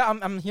 Yeah,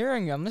 I'm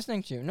hearing you. I'm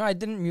listening to you. No, I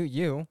didn't mute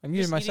you. I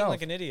muted Just eating myself.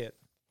 like an idiot.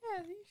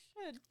 Yeah, you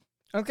should.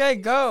 Okay,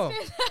 go.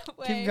 Stay that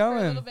way Keep for a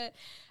going. little bit.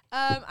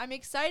 I'm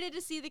excited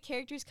to see the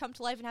characters come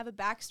to life and have a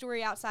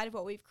backstory outside of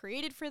what we've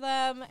created for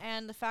them,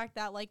 and the fact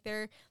that like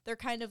they're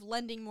kind of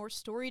lending more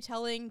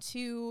storytelling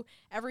to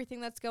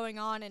everything that's going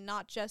on, and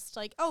not just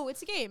like, oh,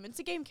 it's a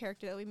game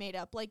character that we made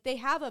up. Like they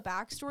have a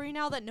backstory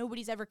now that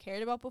nobody's ever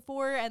cared about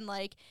before, and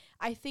like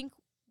I think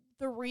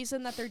the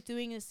reason that they're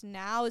doing this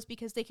now is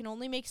because they can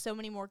only make so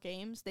many more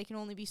games. They can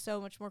only be so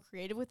much more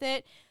creative with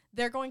it.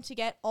 They're going to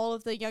get all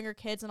of the younger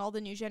kids and all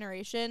the new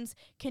generations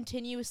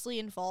continuously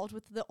involved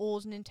with the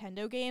old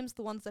Nintendo games,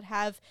 the ones that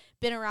have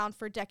been around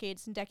for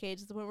decades and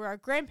decades, the one where our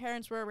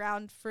grandparents were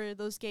around for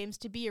those games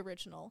to be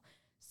original.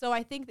 So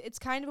I think it's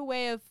kind of a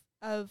way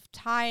of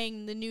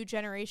tying the new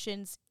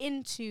generations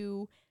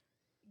into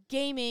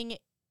gaming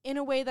in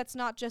a way that's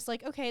not just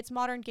like, okay, it's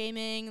modern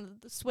gaming,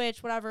 the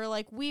Switch, whatever.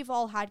 Like, we've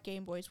all had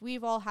Game Boys.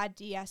 We've all had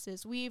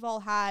DSs. We've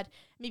all had,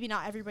 maybe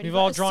not everybody, We've but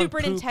all a drawn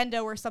Super poop.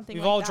 Nintendo or something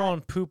We've like all that.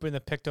 drawn poop in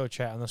the Picto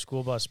Chat on the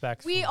school bus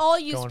back. We from all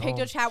used going Picto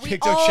home. Chat. We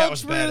Picto all Chat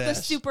was drew the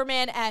badass.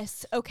 Superman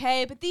S,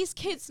 okay? But these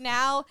kids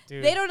now,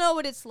 Dude. they don't know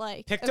what it's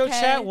like. Picto okay?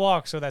 Chat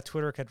walks so that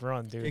Twitter could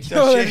run, dude.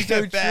 Picto that's Chat, so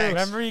true. facts.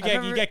 Remember you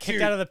get kicked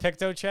Dude. out of the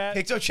Picto Chat?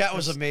 Picto Chat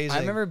was amazing. I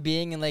remember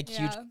being in like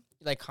huge Yeah.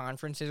 like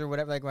conferences or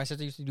whatever. Like my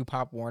sister used to do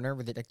Pop Warner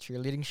with like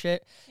cheerleading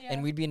shit,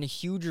 and we'd be in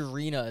huge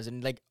arenas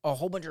and like a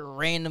whole bunch of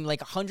random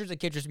like hundreds of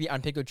kids just be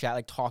on Picto Chat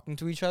like talking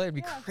to each other. It'd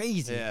be Yeah.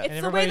 crazy. Yeah. It's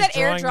and the way everybody's that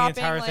drawing the airdropping,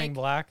 entire thing like,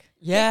 black.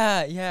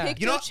 Yeah, yeah. Picto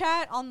You know-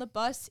 Chat on the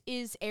bus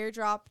is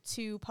airdrop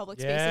to public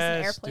spaces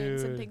and Yes,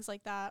 airplanes and dude. things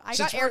like that. I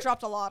Since got we're-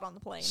 airdropped a lot on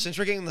the plane. Since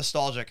we're getting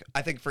nostalgic,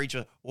 I think for each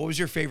of what was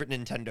your favorite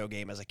Nintendo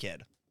game as a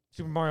kid?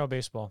 Super Mario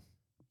Baseball.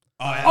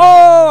 Oh,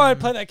 Oh, I'd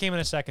play that game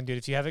in a second, dude.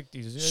 If you have it,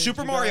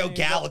 Super Mario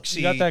Galaxy.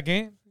 You got that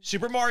game?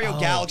 Super Mario Oh.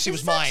 Galaxy This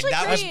was is mine. actually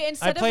That was great.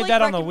 Instead of, played like,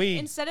 that on the Wii.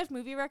 Instead of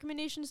movie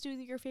recommendations, do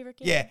your favorite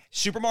game. yeah.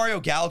 Super Mario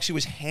Galaxy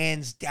was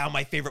hands down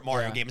my favorite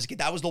Mario Yeah. game as a kid.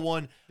 That was the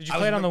one. Did you I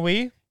play it on the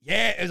Wii?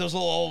 Yeah, it was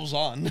always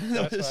on. That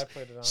That's was- what I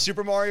played it on.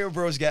 Super Mario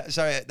Bros.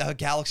 The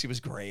Galaxy was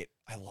great.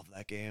 I love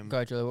that game. Go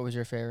ahead, Julia. What was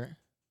your favorite?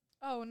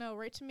 Oh no,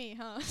 right to me,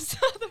 huh?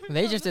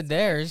 They just did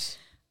theirs.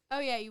 Oh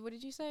yeah, what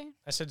did you say?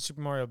 I said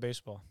Super Mario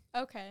Baseball.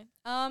 Okay.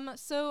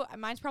 So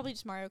mine's probably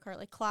just Mario Kart,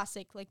 like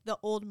classic, like the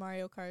old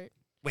Mario Kart.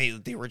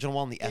 Wait, the original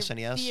one, the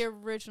SNES? The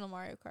original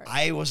Mario Kart.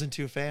 I wasn't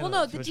too a fan well, of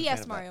no, it. the Wasn't a fan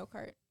DS of that. Mario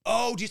Kart.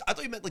 Oh, geez. I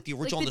thought you meant like the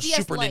original the on the DS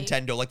Super Lite.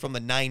 Nintendo, like from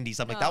the 90s.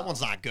 I'm like, that No.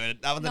 one's not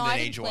good. That one No, didn't I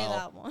age didn't play well.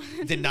 that one.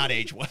 It did not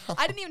age well.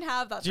 I didn't even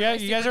have that. Yeah, for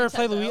my you guys Super ever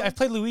play Nintendo. Luigi? I've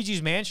played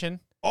Luigi's Mansion.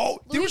 Oh,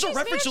 there was a Luigi's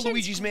reference to Mansion's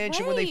Luigi's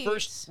Mansion when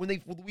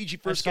Luigi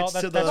first saw gets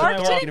that- to the that's when I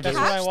Mark walked- didn't that's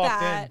when I catch walked in.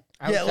 that.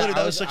 Yeah, literally,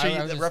 that was such a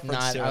I was just reference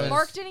not- to I it. was-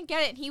 Mark didn't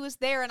get it. He was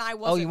there, and I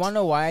wasn't. Oh, you want to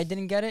know why I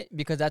didn't get it?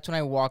 Because that's when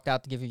I walked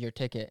out to give you your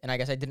ticket, and I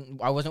guess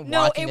I wasn't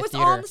No, watching it the was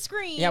theater. on the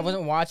screen. Yeah, I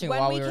wasn't watching when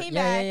while we we were. came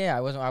Yeah, back.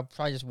 yeah, yeah. I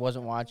probably just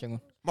wasn't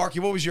watching. Marky,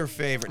 what was your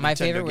favorite My Nintendo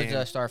favorite was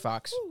game? Star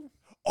Fox.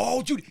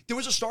 Oh, dude, there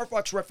was a Star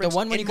Fox The reference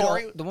one when in you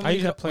Mario. could, the one I when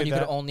used you to could, play when you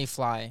could that. only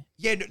fly.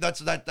 Yeah, no, that's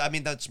that. I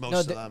mean, that's most No,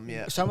 of them.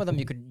 Yeah, Some of them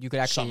you could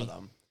actually. some of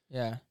them.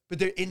 Yeah. But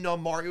they're in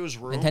Mario's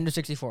room. Nintendo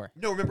 64.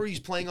 No, remember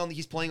he's playing on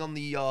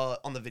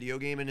the video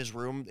game in his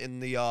room in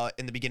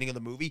the beginning of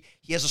the movie.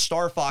 He has a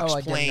Star Fox Oh,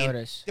 I didn't plane.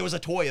 notice. There was a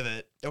toy of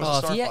it. There was a Oh,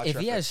 Star Fox if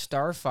he has reference.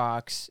 Star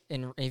Fox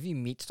and if you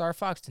meet Star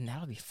Fox, then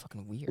that'll be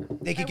fucking weird.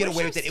 They could I get wish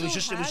away I with it. It was still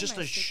just had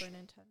a my sh- Super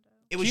Nintendo.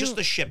 it was Can just you-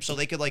 the ship, so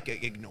they could like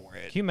ignore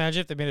it. Can you imagine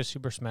if they made a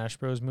Super Smash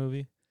Bros.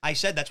 Movie? I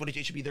said that's what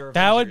it should be. Their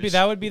That Avengers.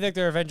 would be like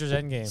their Avengers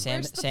Endgame.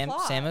 Where's the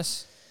plot?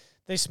 Samus.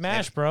 They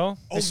smash, bro.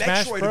 Oh, They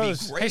smash Metroid would be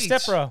Bros. Hey, great.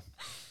 Step Bro.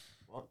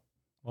 What?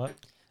 What?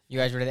 You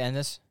guys ready to end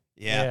this?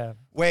 Yeah.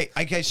 Wait,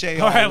 I can say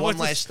All right, one what's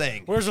last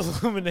thing. Where's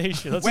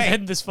Illumination? Let's Wait,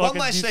 end this fucking one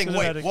last deep thing.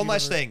 cinematic Wait, one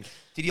last universe. thing.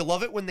 Did you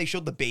love it when they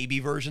showed the baby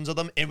versions of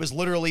them? It was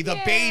literally the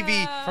baby.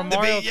 Yeah. From The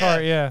ba- Mario yeah.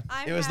 Kart, yeah.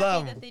 I'm It was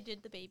happy them. that they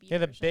did the baby. Yeah,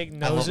 the version. big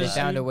I love They noses.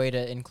 that. found a way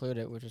to include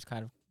it, which is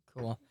kind of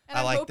cool. And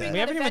I I'm like hoping that. We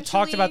haven't even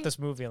talked about eventually- this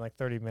movie in like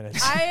 30 minutes.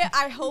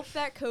 I hope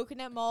that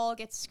Coconut Mall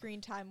gets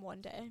screen time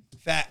one day.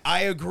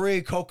 I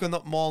agree.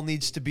 Coconut Mall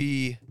needs to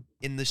be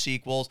in the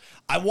sequels.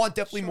 I want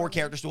definitely more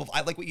characters to.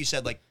 I like what you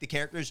said. Like the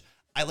characters.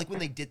 I like when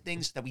they did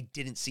things that we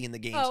didn't see in the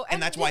games, Oh, and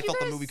and that's why I did you felt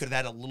the guys- movie could have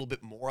had a little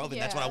bit more of,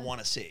 and that's what I Yeah. want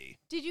to see.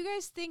 Did you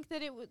guys think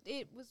that it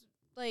was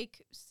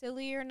like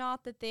silly or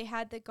not that they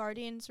had the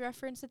Guardians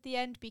reference at the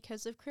end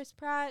because of Chris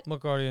Pratt? What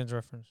Guardians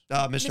reference?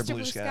 Mr.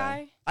 Blue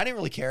Sky. I didn't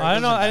really care. I don't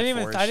It know. wasn't I that didn't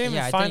even. forced. I didn't Yeah,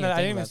 even I find didn't that.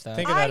 I even didn't even think about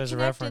think that. of that I as a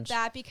connected reference.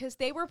 that because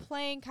they were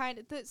playing kind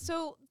of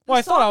so. Well,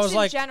 I thought I songs was in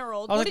like- general.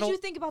 I was What like did the- you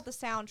think about the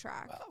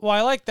soundtrack? Well,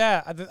 I like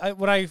that.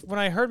 When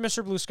I heard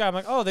Mr. Blue Sky, I'm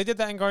like, oh, they did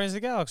that in Guardians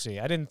of the Galaxy.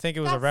 I didn't think it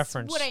was That's a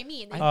reference. what I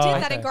mean. They Oh,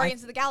 did that in okay.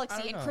 Guardians of the I Galaxy,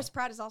 don't and know. Chris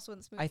Pratt is also in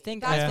this movie. I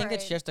think That's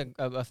it's just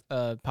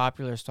a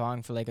popular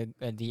song for like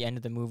at the end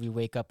of the movie.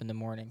 Wake up in the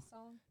morning.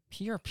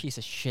 You're a piece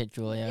of shit,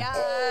 Julia.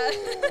 Yeah.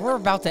 We're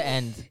about to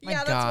end. My Yeah,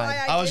 that's God.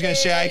 why I was did gonna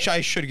say it.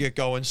 I should get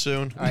going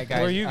soon. All right, guys.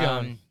 Where are you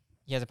going?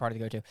 He has a party to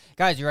go to.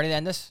 Guys, you ready to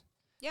end this?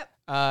 Yep.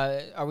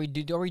 Are we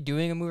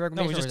doing a movie No,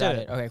 recommendation? we or just is that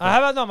did it. Okay. Cool. How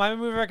about no? My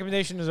movie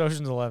recommendation is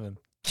Ocean's 11.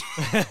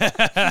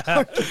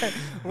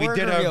 We Word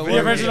did reveal, a word The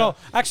Word original.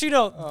 Actually,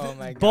 no. Oh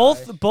my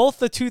both gosh. both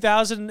the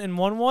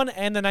 2001 one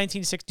and the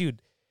 1960. Dude,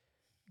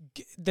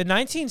 the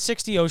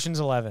 1960 Ocean's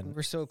 11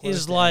 We're so close.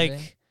 is to like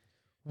ending.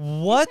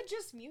 what? You could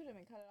just mute him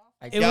and cut it off.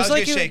 It Yeah, I was was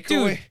like gonna say, dude.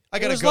 cool, I It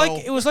gotta was go.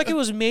 like it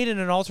was made in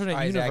an alternate All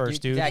right, Zach, universe,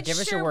 dude. Zach, It give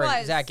us your sure words.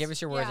 was. Zach, give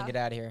us your words Yeah. and get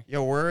out of here.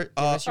 Yo, we're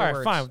us your All right,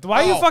 words. fine.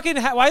 Why are you Oh. fucking?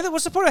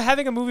 What's the point of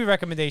having a movie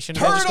recommendation?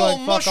 and then just Turtle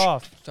going, mush- fuck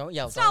off. Don't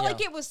yell. It's Don't not yell.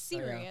 like it was Oh,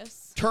 yeah.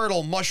 serious.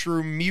 Turtle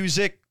Mushroom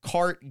Music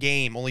Cart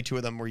Game. Only 2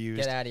 of them were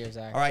used. Get out of here,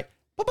 Zach. All right.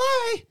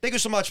 Bye-bye. Thank you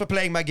so much for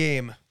playing my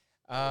game.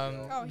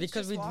 Oh, he's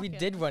Because just we walking,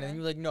 did one, and okay.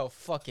 you were like, no,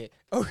 fuck it.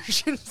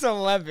 Ocean's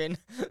 11.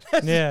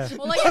 Yeah.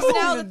 Well, I guess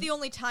now that the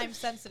only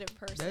time-sensitive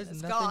person There's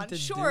is nothing gone, to do.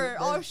 sure,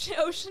 There's-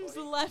 Ocean's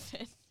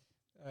 11.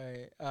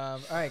 All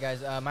right,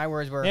 guys. My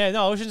words were. Yeah,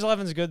 no, Ocean's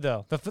 11 is good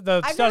though.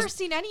 The I've never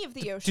seen any of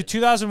the the Oceans.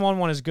 2001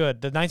 one is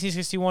good. The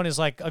 1961 is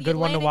like a The good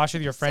one to Atlantic, watch the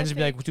with your friends and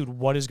be like, Pacific. dude,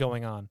 what is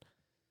going on?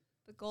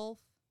 The Gulf.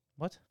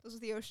 What? Those are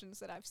the oceans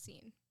that I've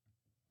seen.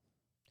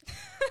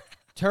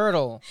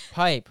 Turtle,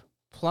 pipe,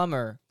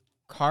 plumber,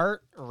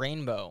 cart,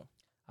 rainbow.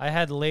 I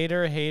had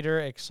later, hater,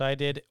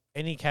 excited,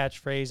 any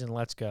catchphrase, and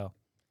let's go.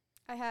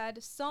 I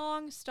had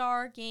song,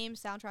 star, game,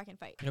 soundtrack, and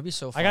fight. It'd be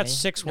so I funny. got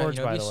 6 words,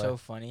 it'd by be the way. so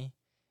funny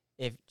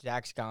if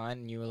Zach's gone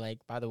and you were like,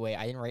 by the way,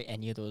 I didn't write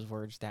any of those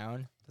words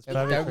down.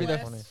 That'd be That would be the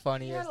funny. He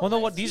funniest. had a Well, no,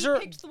 list. what- these He are-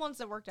 picked the ones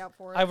that worked out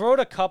for I him. wrote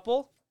a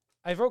couple.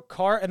 I wrote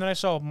cart, and then I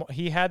saw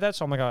he had that,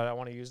 so I'm like, oh, I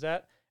want to use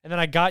that. And then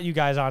I got you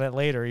guys on it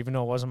later, even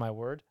though it wasn't my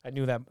word. I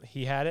knew that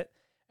he had it.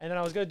 And then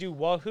I was gonna do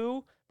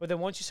wahoo, but then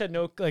once you said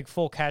no, like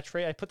full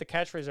catchphrase, I put the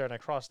catchphrase there and I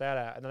crossed that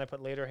out. And then I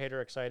put later, hater,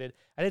 excited.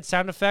 I did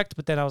sound effect,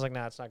 but then I was like,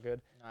 nah, it's not good.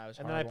 Nah, it was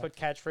And then I horrible. put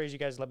catchphrase. You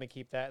guys let me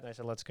keep that, and I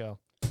said, let's go.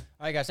 All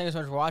right, guys. Thank you so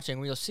much for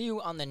watching. We'll see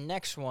you on the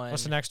next one.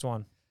 What's the next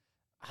one?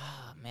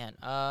 Ah, man.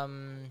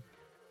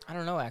 I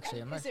don't know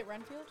actually. I'm not. Is it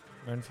Renfield?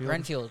 Renfield.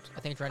 Renfield. I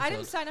think it's Renfield. I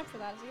didn't sign up for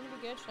that. Is it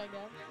gonna be good? Should I go?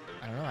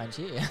 I don't know. I didn't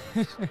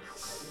see it.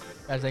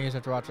 Guys, thank you so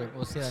much for watching.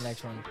 We'll see you on the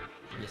next one.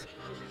 Peace.